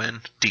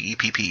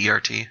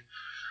AronDeppert.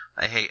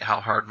 I hate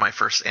how hard my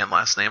first and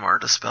last name are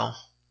to spell.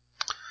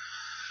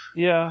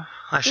 Yeah,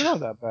 they're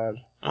not that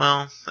bad.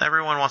 Well,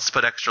 everyone wants to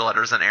put extra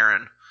letters in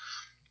Aaron.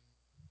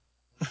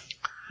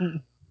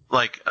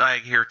 Like, I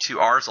hear 2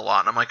 R's a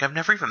lot, and I'm like, I've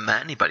never even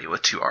met anybody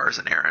with 2 R's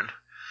in Aaron.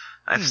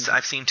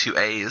 I've seen 2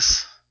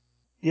 A's.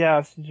 Yeah,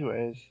 I've seen 2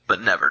 A's.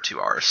 But never 2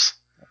 R's.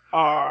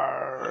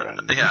 R.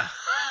 Yeah.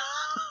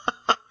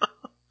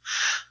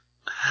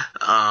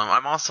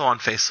 I'm also on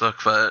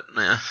Facebook, but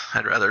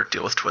I'd rather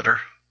deal with Twitter.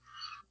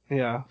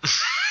 Yeah.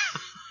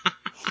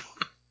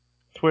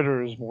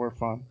 Twitter is more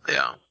fun.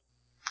 Yeah.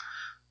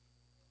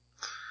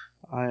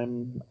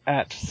 I'm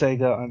at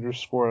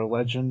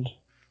Sega_legend.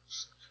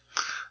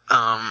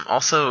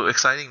 Also,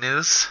 exciting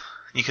news.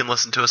 You can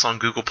listen to us on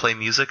Google Play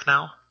Music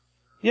now.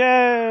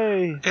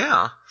 Yay!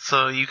 Yeah.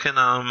 So you can,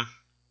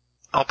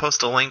 I'll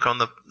post a link on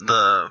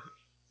the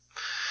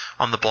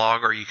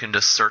blog, or you can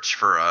just search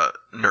for,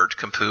 Nerd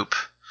Compoop.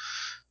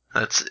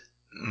 That's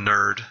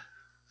nerd,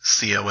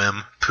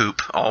 C-O-M,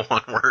 poop, all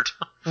one word.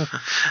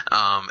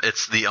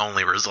 It's the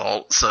only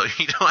result, so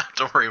you don't have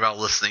to worry about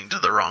listening to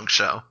the wrong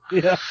show.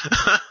 Yeah.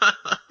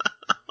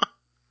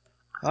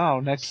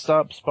 Oh, next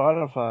stop,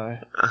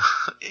 Spotify.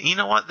 You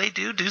know what? They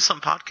do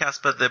some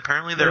podcasts, but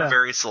apparently they're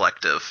very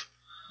selective.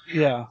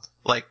 Yeah.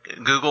 Like,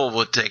 Google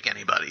would take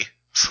anybody.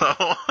 So,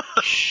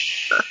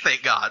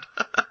 thank God.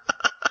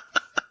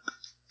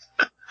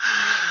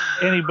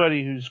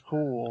 Anybody who's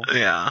cool.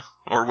 Yeah.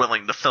 Or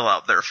willing to fill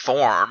out their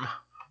form.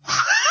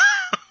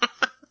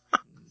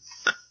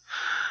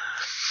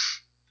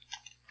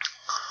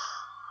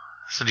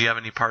 So do you have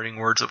any parting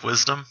words of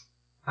wisdom?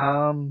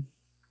 Oh,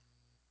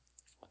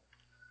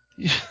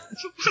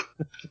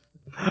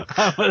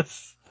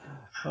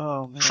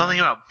 man. Something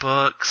about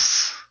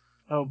books.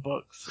 Oh,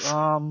 books.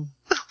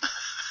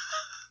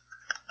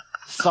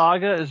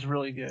 Saga is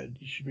really good.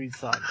 You should read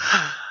Saga.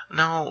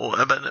 No,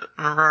 but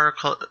remember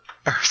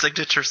our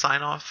signature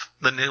sign-off?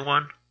 The new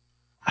one?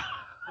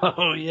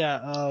 Oh,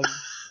 yeah.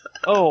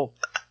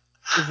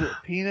 Is it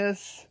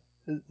penis?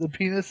 The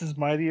penis is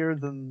mightier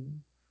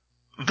than...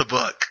 The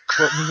book.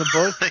 Than the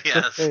book?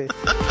 Yes. Okay.